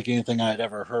sound like anything I had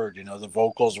ever heard. The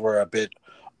vocals were a bit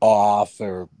off,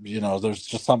 or there's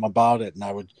just something about it, and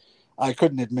I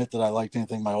couldn't admit that I liked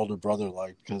anything my older brother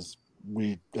liked, because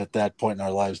we at that point in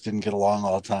our lives didn't get along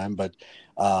all the time. But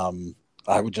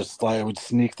I would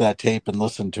sneak that tape and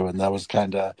listen to it, and that was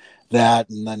kind of that,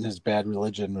 and then his Bad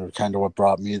Religion were kind of what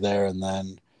brought me there, and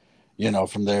then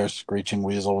from there, Screeching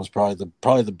Weasel was probably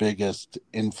the biggest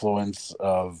influence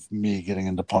of me getting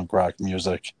into punk rock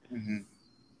music.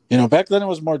 Mm-hmm. Back then it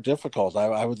was more difficult.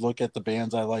 I would look at the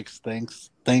bands I like thanks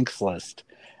list,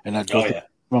 and I'd go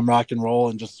from rock and roll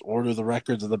and just order the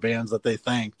records of the bands that they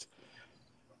thanked.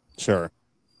 Sure.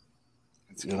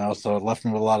 So it left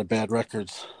me with a lot of bad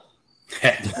records.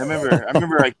 I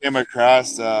remember I came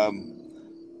across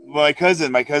my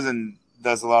cousin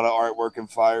does a lot of artwork and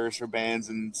flyers for bands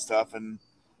and stuff, and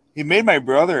he made my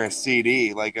brother a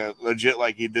CD, like a legit,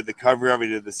 like he did the cover of it,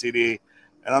 he did the CD,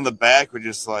 and on the back were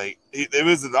just like, it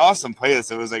was an awesome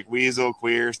playlist. It was like Weasel,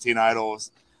 Queers, Teen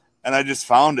Idols, and I just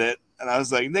found it, And I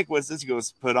was like, Nick, what's this? He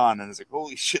goes, put on. And I was like,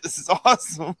 holy shit, this is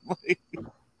awesome. Like,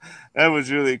 that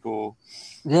was really cool.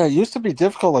 Yeah, it used to be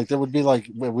difficult. Like there would be like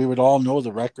we would all know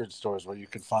the record stores where you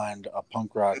could find a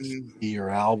punk rock CD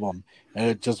or album, and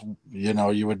it just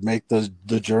you would make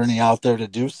the journey out there to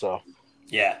do so.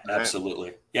 Yeah,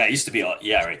 absolutely. Yeah, it used to be right.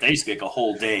 That used to be like a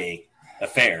whole day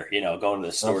affair. Going to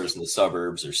the stores in the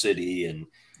suburbs or city and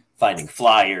finding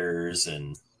flyers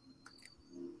and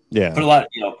Yeah. But a lot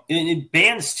of in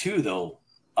bands too, though.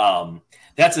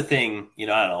 That's a thing, I don't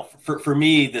know. For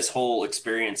me, this whole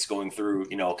experience going through,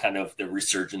 kind of the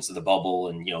resurgence of the bubble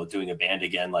and, doing a band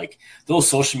again, like the whole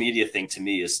social media thing to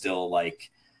me is still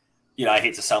like, I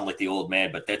hate to sound like the old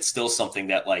man, but that's still something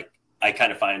that like I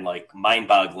kind of find like mind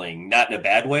boggling, not in a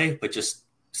bad way, but just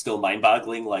still mind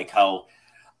boggling. Like how,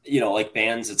 like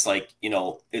bands, it's like,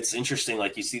 it's interesting.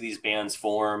 Like you see these bands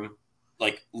form,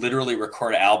 like literally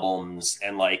record albums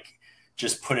and like,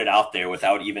 just put it out there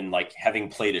without even like having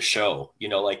played a show,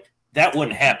 like that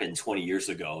wouldn't happen 20 years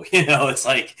ago. It's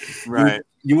like, right.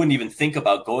 You wouldn't even think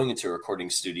about going into a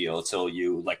recording studio until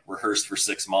you like rehearsed for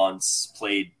 6 months,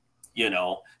 played,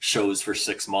 shows for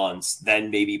 6 months,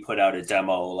 then maybe put out a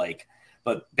demo. Like,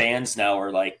 but bands now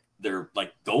are like, they're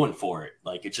like going for it.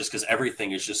 Like, it's just because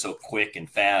everything is just so quick and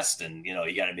fast and,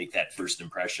 you got to make that first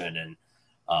impression.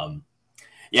 And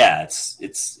yeah,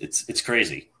 it's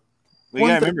crazy. We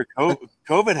gotta remember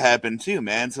COVID happened too,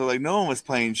 man. So like no one was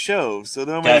playing shows. So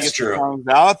the only way to get the songs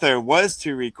out there was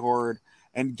to record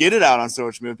and get it out on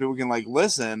social media. People can like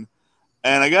listen.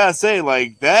 And I gotta say,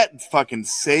 like that fucking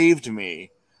saved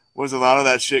me. Was a lot of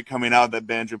that shit coming out that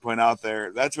bands were putting out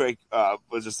there. That's where I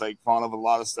was just like fond of a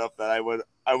lot of stuff that I would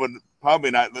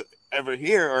probably not ever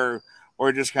hear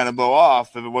or just kind of blow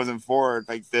off if it wasn't for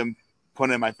like them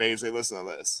putting in my face. Hey, listen to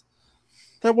this.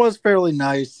 That was fairly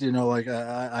nice, like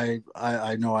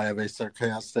I know I have a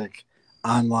sarcastic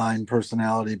online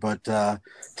personality, but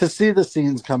to see the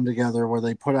scenes come together where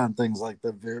they put on things like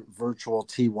the virtual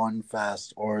T1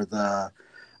 Fest or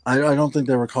I don't think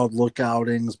they were called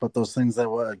lookoutings, but those things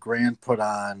that Grant put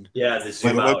on. Yeah, the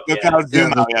zoom out.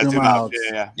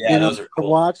 Yeah, those are cool. To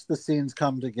watch the scenes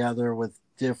come together with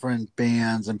different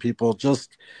bands and people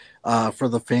just for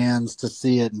the fans to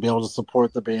see it and be able to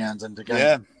support the bands and to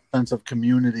get sense of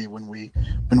community when we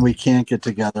can't get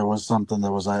together was something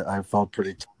that was I felt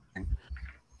pretty touching.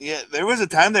 Yeah, there was a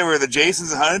time there where the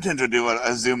Jasons and Huntingtons would do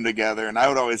a Zoom together, and I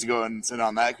would always go and sit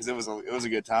on that because it was a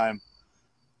good time.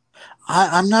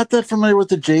 I'm not that familiar with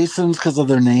the Jasons because of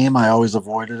their name. I always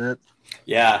avoided it.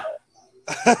 Yeah,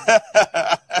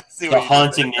 the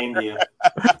haunting name to you.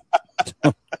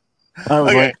 I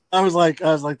was like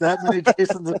that many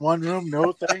Jasons in one room?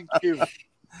 No, thank you.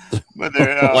 But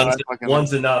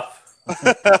one's enough.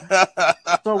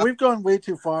 So we've gone way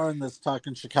too far in this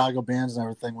talking Chicago bands and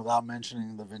everything without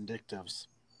mentioning the Vindictives.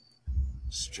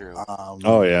 It's true.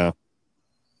 Oh yeah,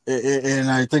 and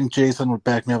I think Jason would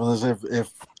back me up on this.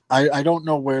 If I don't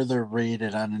know where they're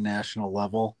rated on a national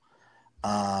level,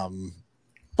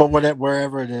 but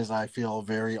wherever it is, I feel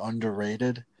very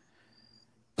underrated.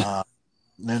 And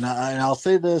I'll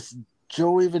say this.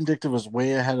 Joey Vindictive was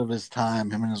way ahead of his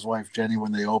time, him and his wife Jenny,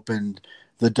 when they opened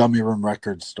the Dummy Room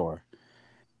record store.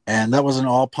 And that was an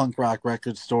all punk rock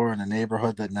record store in a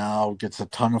neighborhood that now gets a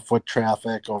ton of foot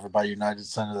traffic over by United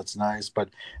Center. That's nice. But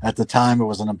at the time, it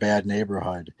was in a bad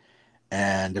neighborhood.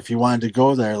 And if you wanted to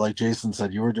go there, like Jason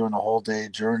said, you were doing a whole day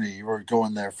journey. You were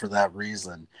going there for that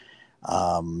reason.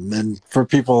 And for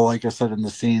people, like I said, in the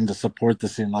scene to support the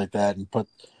scene like that and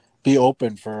be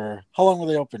open for how long were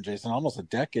they open, Jason? Almost a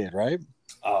decade, right?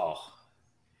 Oh,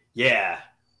 yeah.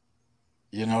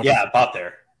 About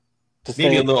there.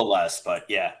 Maybe a little less, but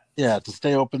yeah. Yeah, to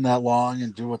stay open that long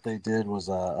and do what they did was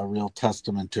a real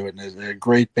testament to it. And a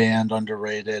great band,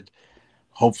 underrated.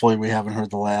 Hopefully, we haven't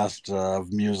heard the last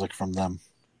of music from them.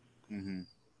 Mm-hmm.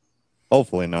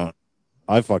 Hopefully not.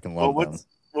 I fucking love them.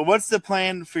 Well, what's the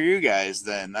plan for you guys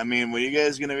then? I mean, were you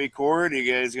guys going to record? Are you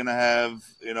guys going to have,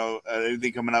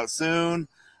 anything coming out soon?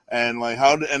 And like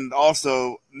and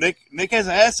also Nick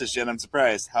hasn't asked us yet. I'm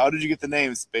surprised. How did you get the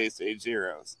name Space Age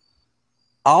Zeros?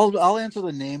 I'll answer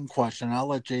the name question. I'll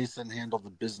let Jason handle the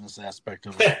business aspect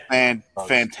of it.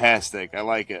 Fantastic. I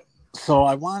like it. So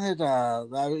I wanted,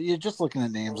 you're just looking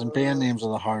at names, and band names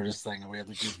are the hardest thing. And we have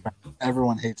to keep,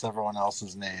 everyone hates everyone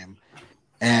else's name.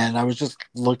 And I was just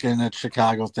looking at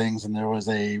Chicago things, and there was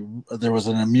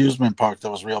an amusement park that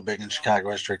was real big in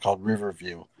Chicago history called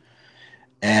Riverview.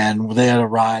 And they had a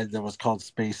ride that was called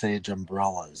Space Age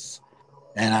Umbrellas.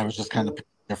 And I was just kind of picking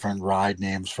different ride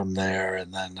names from there.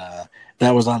 And then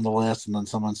that was on the list. And then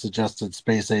someone suggested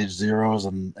Space Age Zeros,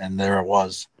 and there it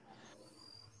was.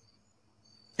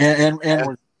 And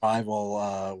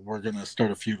rival, we're gonna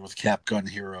start a feud with Cap Gun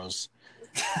Heroes.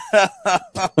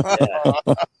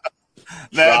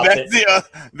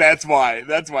 That's why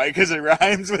because it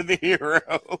rhymes with the hero.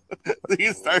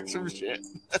 He starts some shit.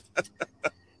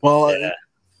 Well,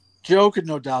 Joe could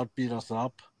no doubt beat us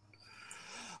up.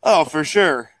 Oh, for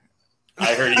sure.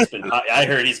 I heard he's been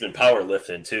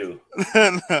powerlifting too.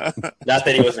 Not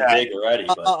that he wasn't big already,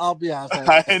 but I'll be honest.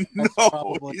 I know.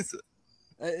 Probably,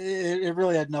 it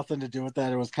really had nothing to do with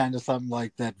that. It was kind of something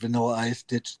like that Vanilla Ice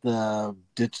ditch the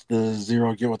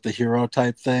zero, get with the hero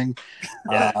type thing.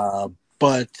 Yeah.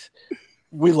 But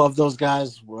we love those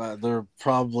guys. They're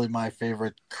probably my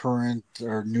favorite current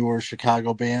or newer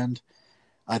Chicago band.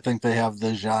 I think they have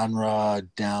the genre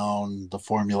down, the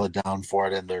formula down for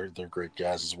it, and they're great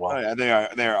guys as well. Oh yeah,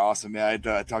 they are awesome. Yeah,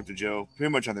 I talked to Joe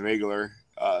pretty much on the regular.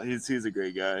 He's a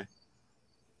great guy.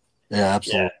 Yeah,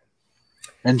 absolutely. Yeah.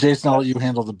 And Jason, I'll let you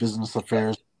handle the business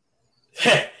affairs.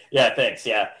 Yeah, thanks.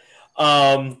 Yeah.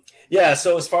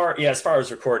 So as far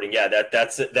as recording,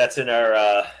 that's in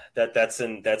our that's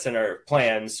in our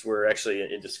plans. We're actually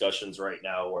in discussions right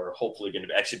now. We're hopefully going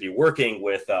to actually be working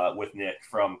with Nick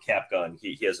from Capgun.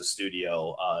 He has a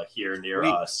studio here near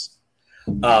us.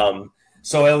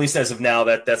 So at least as of now,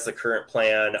 that's the current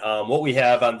plan. What we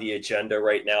have on the agenda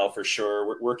right now, for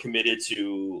sure, we're committed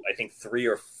to, I think, 3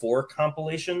 or 4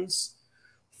 compilations.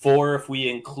 4 if we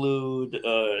include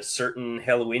a certain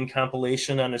Halloween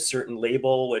compilation on a certain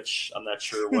label, which I'm not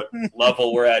sure what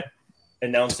level we're at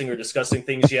announcing or discussing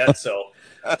things yet. So,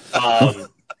 but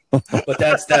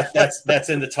that's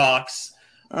in the talks.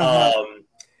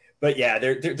 But yeah,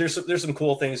 there's some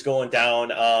cool things going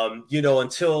down.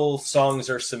 Until songs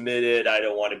are submitted, I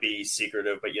don't want to be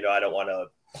secretive, but I don't want to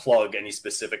plug any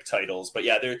specific titles. But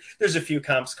yeah, there's a few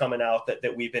comps coming out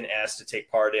that we've been asked to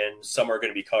take part in. Some are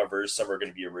going to be covers, some are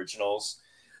going to be originals.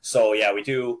 So yeah, we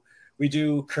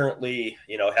do currently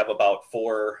have about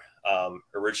 4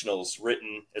 originals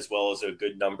written, as well as a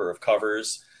good number of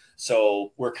covers.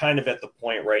 So we're kind of at the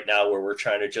point right now where we're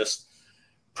trying to just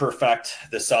perfect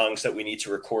the songs that we need to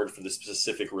record for the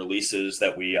specific releases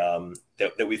that we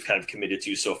that we've kind of committed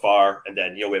to so far. And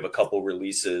then we have a couple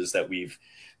releases that we've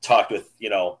talked with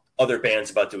other bands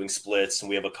about doing splits, and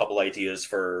we have a couple ideas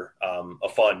for a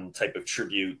fun type of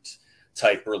tribute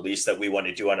type release that we want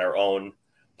to do on our own,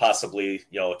 possibly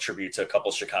a tribute to a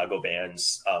couple Chicago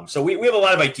bands. So we have a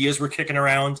lot of ideas we're kicking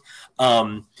around.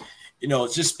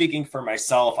 Just speaking for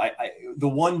myself, I the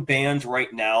one band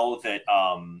right now that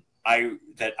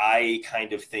I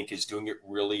kind of think is doing it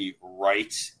really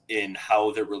right in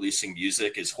how they're releasing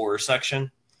music is Horror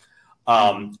Section.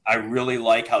 I really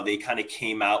like how they kind of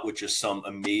came out with just some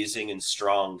amazing and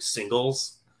strong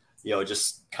singles. It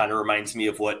just kind of reminds me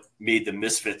of what made the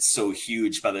Misfits so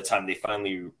huge by the time they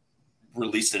finally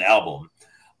released an album.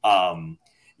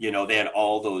 They had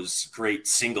all those great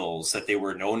singles that they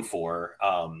were known for,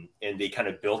 and they kind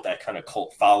of built that kind of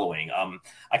cult following.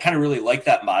 I kind of really like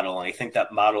that model, and I think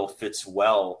that model fits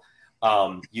well.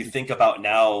 You think about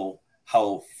now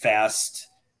how fast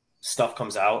stuff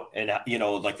comes out, and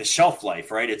like the shelf life,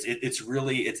 right?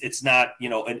 It's not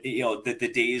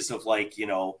the days of like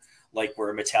where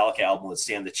a Metallica album would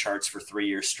stay on the charts for 3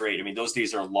 years straight. I mean, those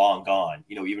days are long gone,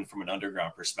 even from an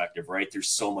underground perspective, right? There's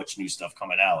so much new stuff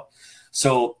coming out.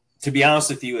 So to be honest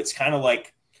with you, it's kind of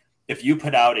like if you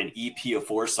put out an EP of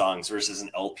 4 songs versus an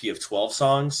LP of 12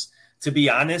 songs, to be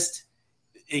honest,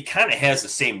 it kind of has the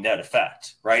same net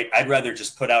effect, right? I'd rather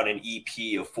just put out an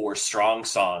EP of 4 strong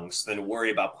songs than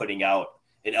worry about putting out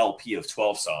an LP of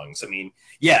 12 songs. I mean,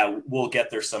 yeah, we'll get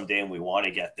there someday and we want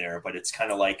to get there, but it's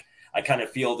kind of like, I kind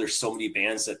of feel there's so many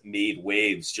bands that made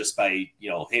waves just by,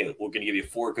 hey, we're going to give you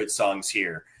 4 good songs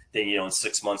here. Then, in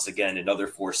 6 months, again, another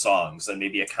 4 songs, and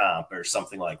maybe a comp or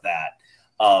something like that.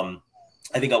 I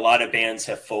think a lot of bands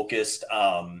have focused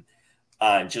on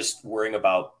just worrying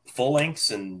about full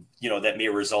lengths, and, that may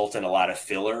result in a lot of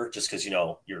filler just because,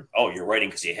 you're writing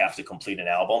because you have to complete an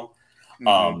album.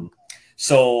 Mm-hmm.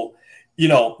 So,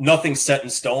 nothing's set in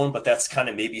stone, but that's kind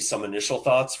of maybe some initial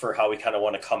thoughts for how we kind of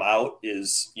want to come out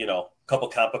is, a couple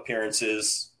comp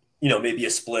appearances, maybe a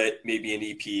split, maybe an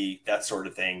EP, that sort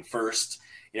of thing first,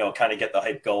 kind of get the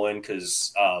hype going.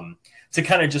 Cause to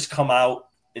kind of just come out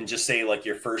and just say like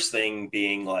your first thing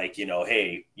being like,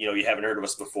 hey, you haven't heard of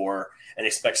us before and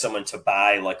expect someone to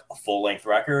buy like a full length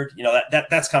record,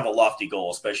 that's kind of a lofty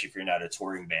goal, especially if you're not a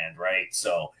touring band. Right.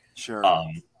 So, sure.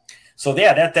 So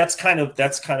yeah, that's kind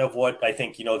of what I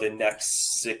think, the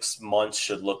next 6 months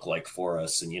should look like for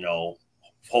us. And,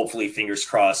 hopefully fingers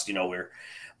crossed, we're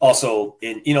also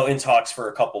in talks for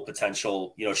a couple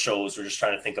potential, shows. We're just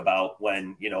trying to think about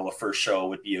when, a first show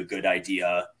would be a good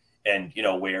idea, and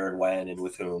where and when and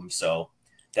with whom. So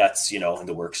that's in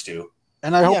the works too.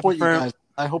 And I hope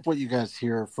what you guys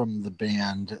hear from the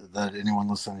band, that anyone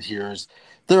listening hears,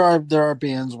 there are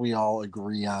bands we all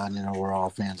agree on. We're all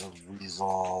fans of Weasel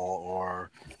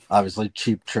or obviously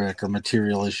Cheap Trick or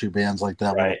Material Issue, bands like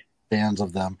that. Right. We're fans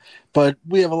of them, but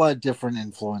we have a lot of different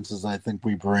influences. I think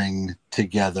we bring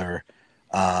together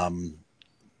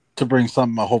to bring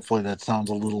something hopefully that sounds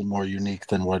a little more unique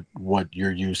than what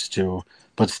you're used to,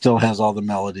 but still has all the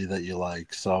melody that you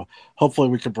like. So hopefully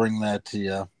we could bring that to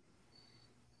you.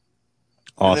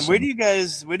 Awesome. And then where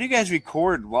do you guys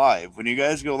record live? When you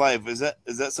guys go live, is that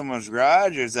someone's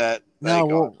garage, or is that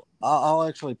I'll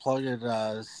actually plug it.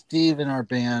 Steve in our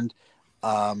band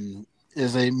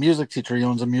is a music teacher. He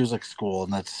owns a music school,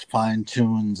 and that's Fine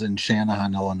Tunes in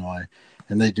Shanahan, Illinois,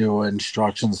 and they do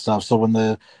instruction stuff. So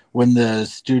when the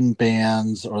student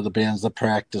bands or the bands that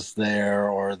practice there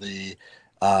or the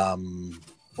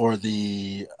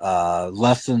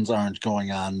lessons aren't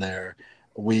going on there,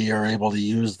 we are able to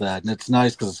use that. And it's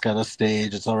nice because it's got a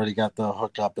stage. It's already got the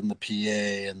hookup and the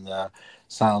PA and the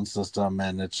sound system.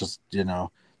 And it's just,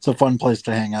 it's a fun place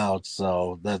to hang out.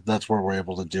 So that's where we're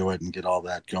able to do it and get all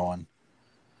that going.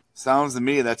 Sounds to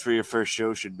me that's where your first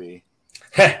show should be.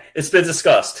 It's been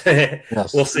discussed.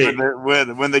 Yes. We'll see.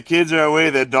 When the kids are away,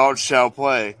 the adults shall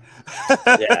play.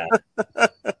 Yeah.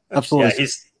 Absolutely. Yeah,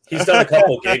 he's done a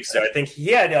couple gigs there. I think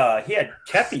he had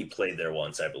Kepi played there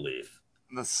once, I believe.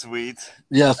 That's sweet.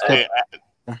 Yes.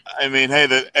 I mean, hey,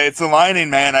 it's aligning,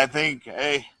 man. I think,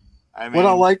 hey. I mean, what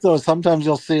I like though is sometimes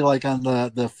you'll see like on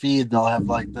the feed they'll have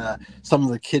like some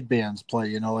of the kid bands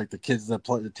play. Like the kids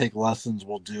that take lessons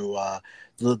will do.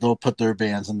 They'll put their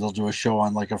bands and they'll do a show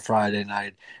on like a Friday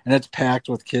night, and it's packed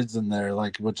with kids in there,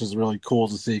 like, which is really cool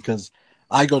to see because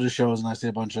I go to shows and I see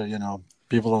a bunch of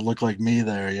people that look like me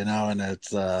there, and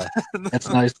it's it's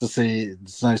nice to see.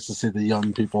 It's nice to see the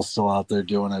young people still out there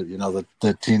doing it.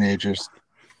 The teenagers.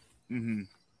 Mm-hmm.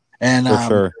 And for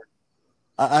sure.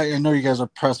 I know you guys are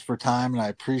pressed for time, and I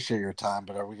appreciate your time.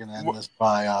 But are we going to end this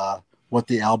by what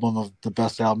the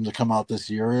best album to come out this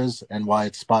year is, and why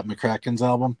it's Spot McCracken's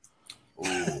album?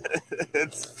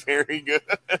 It's very good.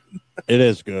 It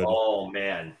is good. Oh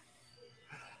man.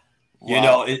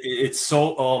 Wow. It's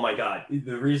so, oh my God.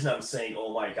 The reason I'm saying,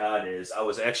 oh my God, is I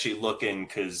was actually looking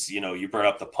because, you brought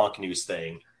up the punk news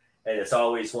thing. And it's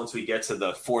always, once we get to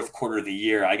the fourth quarter of the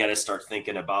year, I got to start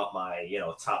thinking about my,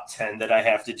 top 10 that I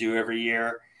have to do every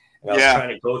year. And I was trying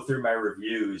to go through my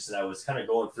reviews, and I was kind of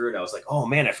going through it. I was like, oh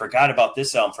man, I forgot about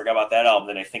this album, forgot about that album.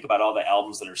 Then I think about all the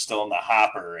albums that are still in the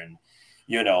hopper. And,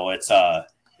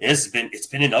 it's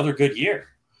been another good year.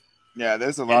 Yeah,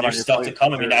 there's a lot of stuff to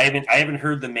come. I mean, I haven't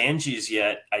heard the Manges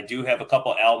yet. I do have a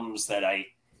couple albums that I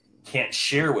can't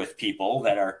share with people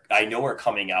that I know are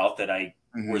coming out that I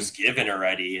was given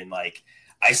already, and like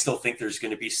I still think there's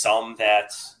going to be some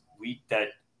that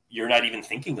you're not even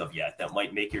thinking of yet that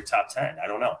might make your top 10. I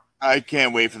don't know. I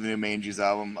can't wait for the new Manges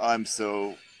album. I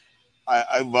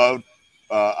love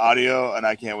audio, and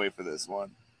I can't wait for this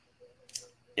one.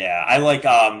 Yeah, I like.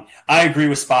 I agree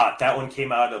with Spot. That one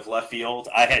came out of left field.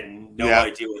 I had no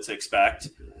idea what to expect.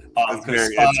 Spot,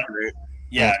 great.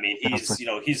 Yeah, I mean,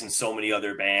 he's in so many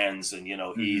other bands, and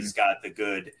he's got the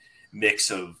good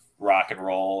mix of rock and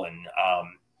roll, and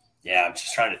I'm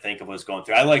just trying to think of what's going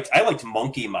through. I liked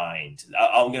Monkey Mind.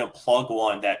 I'm gonna plug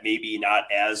one that maybe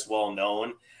not as well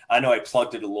known. I know I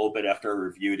plugged it a little bit after I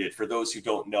reviewed it. For those who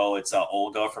don't know, it's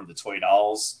Olga from the Toy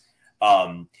Dolls.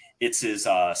 It's his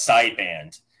side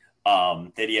band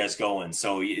that he has going.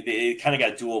 So it kind of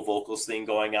got dual vocals thing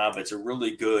going on, but it's a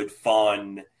really good,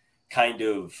 fun kind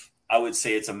of, I would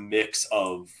say it's a mix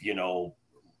of,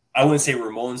 I wouldn't say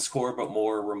Ramones core, but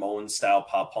more Ramones style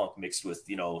pop punk mixed with,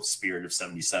 spirit of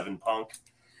 77 punk.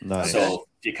 Nice. So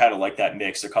if you kind of like that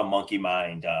mix, they're called Monkey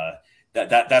Mind.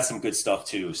 That's some good stuff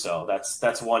too. So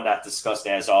that's one not discussed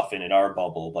as often in our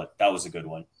bubble, but that was a good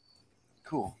one.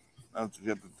 Cool. I'll have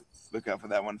to look out for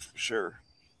that one for sure.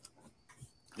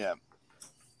 Yeah.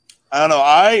 I don't know.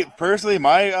 I personally,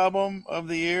 my album of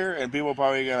the year, and people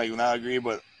probably gonna not agree,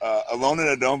 but Alone in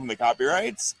a Dome from the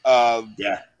Copyrights.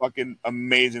 Fucking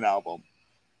amazing album.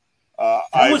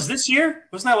 That was this year?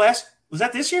 Was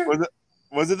that this year?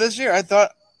 Was it this year? I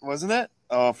thought, wasn't it?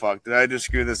 Oh fuck! Did I just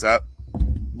screw this up?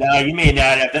 No, you may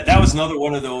not have. That was another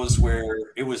one of those where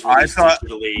it was released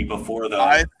digitally before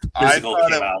the physical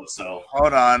came out. So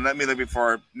hold on, let me look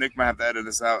before Nick might have to edit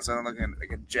this out, so I don't look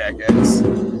like a jackass.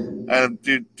 I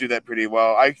do that pretty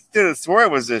well. I did have swore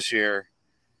it was this year,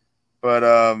 but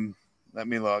let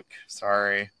me look.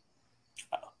 Sorry.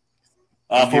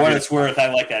 For what it's worth,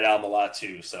 I like that album a lot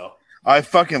too. So I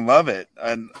fucking love it,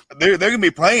 and they're gonna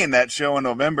be playing that show in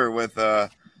November with Dan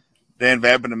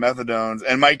Vapid and the Methadones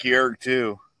and Mike Yerg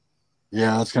too.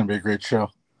 Yeah, that's gonna be a great show.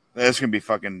 That's gonna be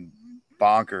fucking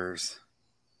bonkers.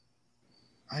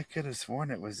 I could have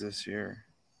sworn it was this year.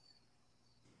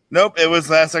 Nope, it was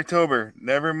last October.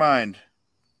 Never mind.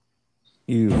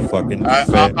 You fucking.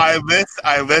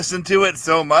 I listened to it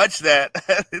so much that.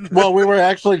 Well, we were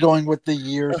actually going with the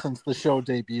year since the show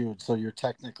debuted, so you're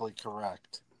technically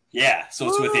correct. Yeah, so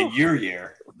it's within your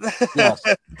year. Yes,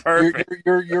 Perfect.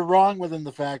 you're wrong within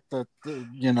the fact that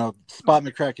Spot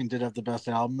McCracken did have the best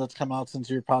album that's come out since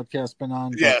your podcast's been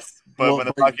on. Yes, but when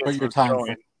the podcast your was time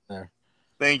going, there.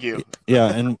 thank you.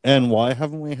 Yeah, and why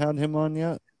haven't we had him on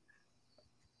yet?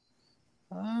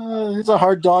 He's a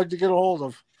hard dog to get a hold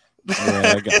of.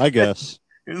 Yeah, I guess.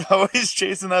 He's always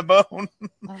chasing that bone.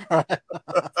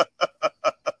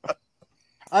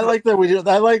 I like that we do.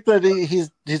 I like that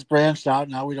he's branched out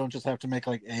now. We don't just have to make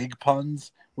like egg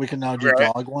puns. We can now do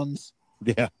dog ones.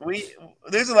 Yeah,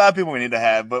 there's a lot of people we need to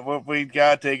have, but we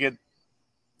gotta take it.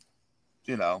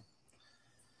 Yeah.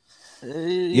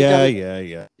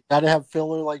 You gotta have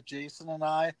filler like Jason and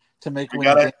I to make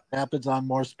when Rapids on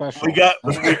more special. We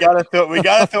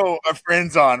gotta throw our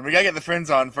friends on. We gotta get the friends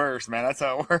on first, man. That's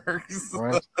how it works.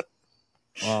 Right.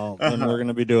 Well, then we're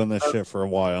gonna be doing this shit for a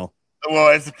while.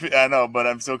 Well, I know, but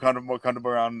I'm still more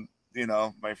comfortable around,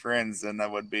 my friends than I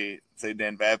would be, say,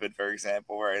 Dan Vapid, for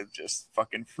example, where I just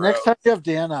fucking froze. Next time you have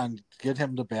Dan on, get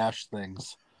him to bash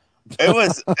things. It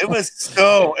was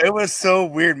so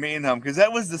weird meeting him because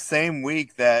that was the same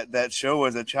week that show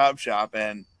was at Chop Shop,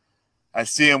 and I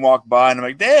see him walk by, and I'm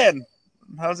like, Dan,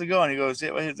 how's it going? He goes,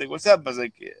 yeah. He's like, what's up? I was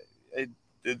like, yeah, I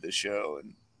did the show,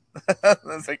 and I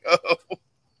was like, oh.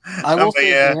 I will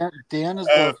say, Dan is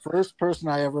the first person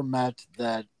I ever met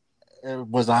that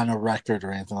was on a record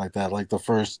or anything like that. Like the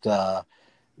first,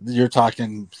 you're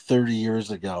talking 30 years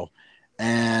ago,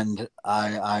 and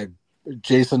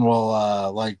Jason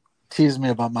will tease me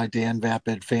about my Dan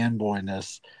Vapid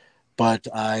fanboyness, but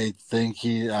I think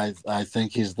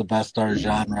he's the best our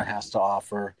genre has to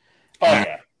offer. Oh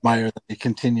yeah. Admire that he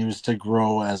continues to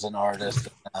grow as an artist.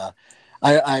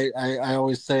 I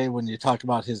always say when you talk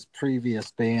about his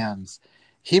previous bands,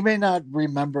 he may not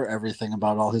remember everything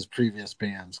about all his previous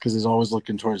bands because he's always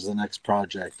looking towards the next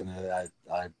project, and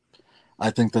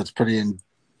I think that's pretty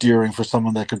endearing for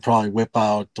someone that could probably whip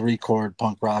out 3-chord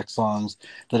punk rock songs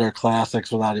that are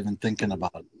classics without even thinking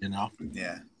about it,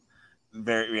 Yeah,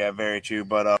 very true.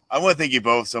 But I want to thank you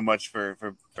both so much for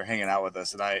hanging out with us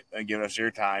tonight and giving us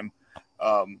your time.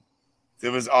 It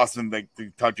was awesome to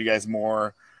talk to you guys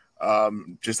more.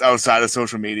 Just outside of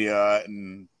social media,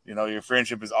 and your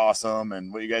friendship is awesome,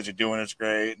 and what you guys are doing is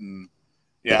great, and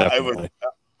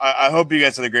I hope you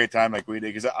guys had a great time like we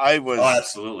did, because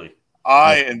absolutely.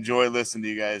 I enjoy listening to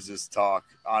you guys just talk.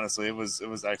 Honestly, it was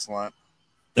excellent.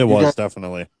 It was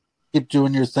definitely. Keep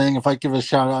doing your thing. If I give a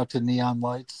shout out to Neon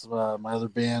Lights, my other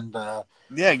band,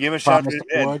 give a shout out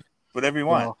to whatever you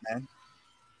want, man.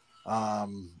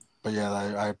 But yeah,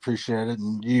 I appreciate it,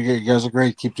 and you guys are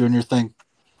great. Keep doing your thing.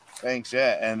 Thanks,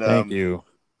 yeah, and thank you.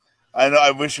 I know. I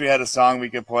wish we had a song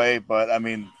we could play, but I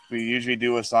mean, we usually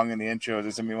do a song in the intro. Is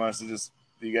there something you want us to just?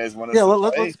 Do you guys want us? Yeah,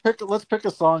 let's pick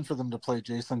a song for them to play.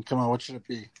 Jason, come on, what should it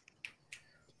be?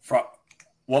 From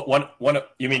what one?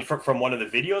 You mean from one of the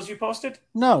videos you posted?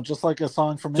 No, just like a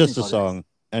song from just anybody. A song.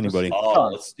 Anybody? Oh,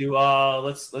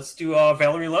 let's do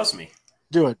Valerie Loves Me.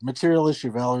 Do it. Material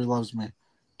Issue. Valerie Loves Me.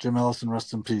 Jim Ellison,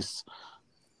 rest in peace.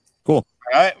 Cool.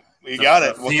 All right. We got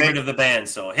it. Favorite of the band.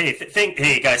 So hey,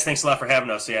 hey guys, thanks a lot for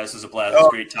having us. Yeah, this was a blast. It was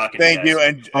great talking. Thank to you,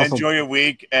 and awesome. Enjoy your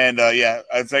week. And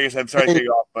I'm sorry to cut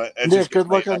you off, but good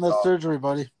luck on the surgery,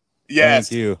 buddy. Yes,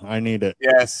 thank you. I need it.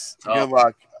 Yes, good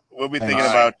luck. We'll be thinking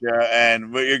about you,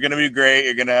 and you're going to be great.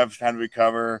 You're going to have time to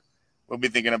recover. We'll be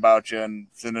thinking about you and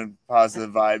sending positive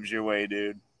vibes your way,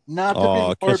 dude. Not to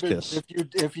be morbid, kiss.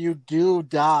 If you do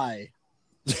die,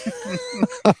 Jason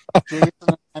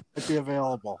and I might be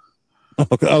available.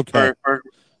 Okay.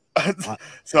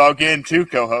 So I'll gain 2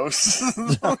 co-hosts.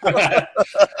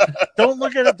 Don't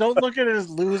look at it as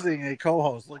losing a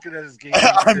co-host. Look at it as gaining.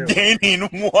 I'm gaining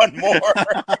 1 more.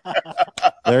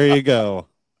 There you go.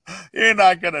 You're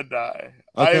not gonna die.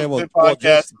 Okay,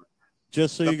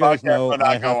 just so you guys know,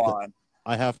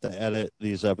 I have to edit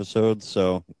these episodes,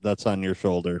 so that's on your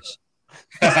shoulders.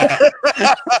 Yeah,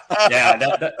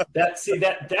 that's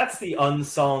the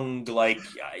unsung. Like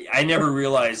I never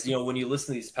realized, when you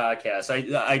listen to these podcasts,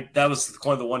 I that was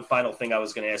kind of the one final thing I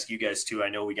was going to ask you guys too. I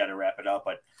know we got to wrap it up,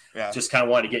 but just kind of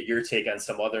want to get your take on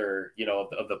some other,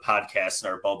 of the podcasts in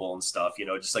our bubble and stuff,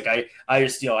 just like I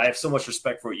just, I have so much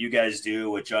respect for what you guys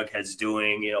do, what Jughead's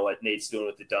doing, what Nate's doing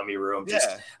with the dummy room.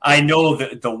 I know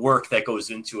the work that goes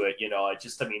into it,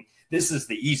 this is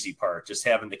the easy part, just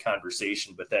having the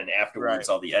conversation, but then afterwards,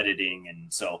 all the editing.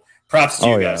 And so props to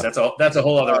you guys. That's a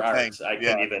whole other art. Thanks. I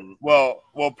couldn't even. Well,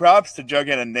 props to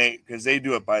Jughead and Nate, because they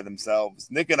do it by themselves.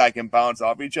 Nick and I can bounce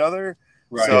off each other.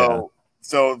 Right.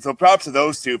 So props to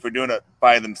those two for doing it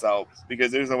by themselves,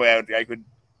 because there's no way I could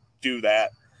do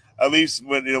that. At least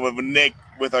with Nick,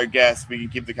 with our guests, we can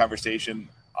keep the conversation.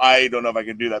 I don't know if I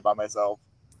can do that by myself.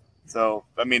 So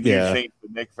huge thanks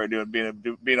to Nick for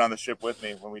being on the ship with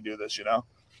me when we do this.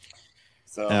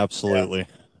 So absolutely.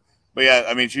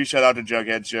 Yeah. But huge shout out to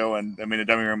Jughead Show, and the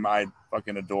dummy room I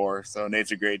fucking adore. So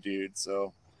Nate's a great dude.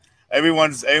 So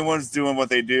everyone's doing what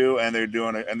they do, and they're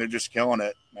doing it, and they're just killing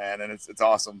it, man. And it's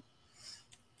awesome.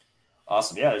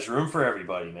 Awesome. Yeah, there's room for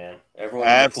everybody, man. Everyone.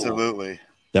 Absolutely.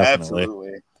 Definitely.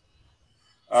 Absolutely.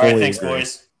 All right. Thanks,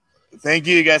 boys. Thank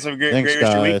you. You guys have a great rest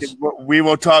of your week. We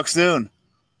will talk soon.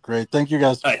 Great. Thank you,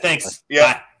 guys. All right. Thanks.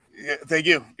 Yeah. Thank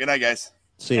you. Good night, guys.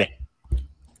 See ya.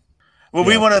 Well,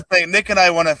 we want to thank Nick, and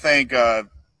I want to thank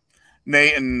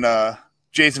Nate and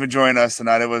Jason for joining us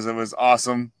tonight. It was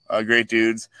awesome. Great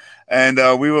dudes. And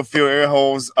we will fill air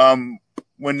holes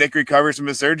when Nick recovers from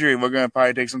his surgery. We're going to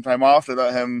probably take some time off to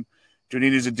let him do what he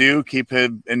needs to do. Keep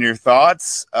him in your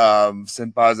thoughts.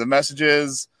 Send positive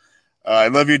messages. I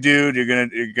love you, dude.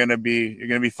 You're gonna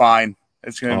be fine.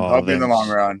 It's gonna help you in the long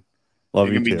run. Love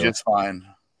you're you gonna too. be just fine.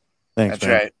 Thanks. That's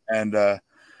man. right. And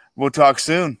we'll talk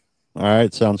soon. All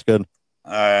right, sounds good.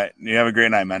 All right. You have a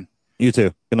great night, man. You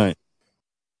too. Good night.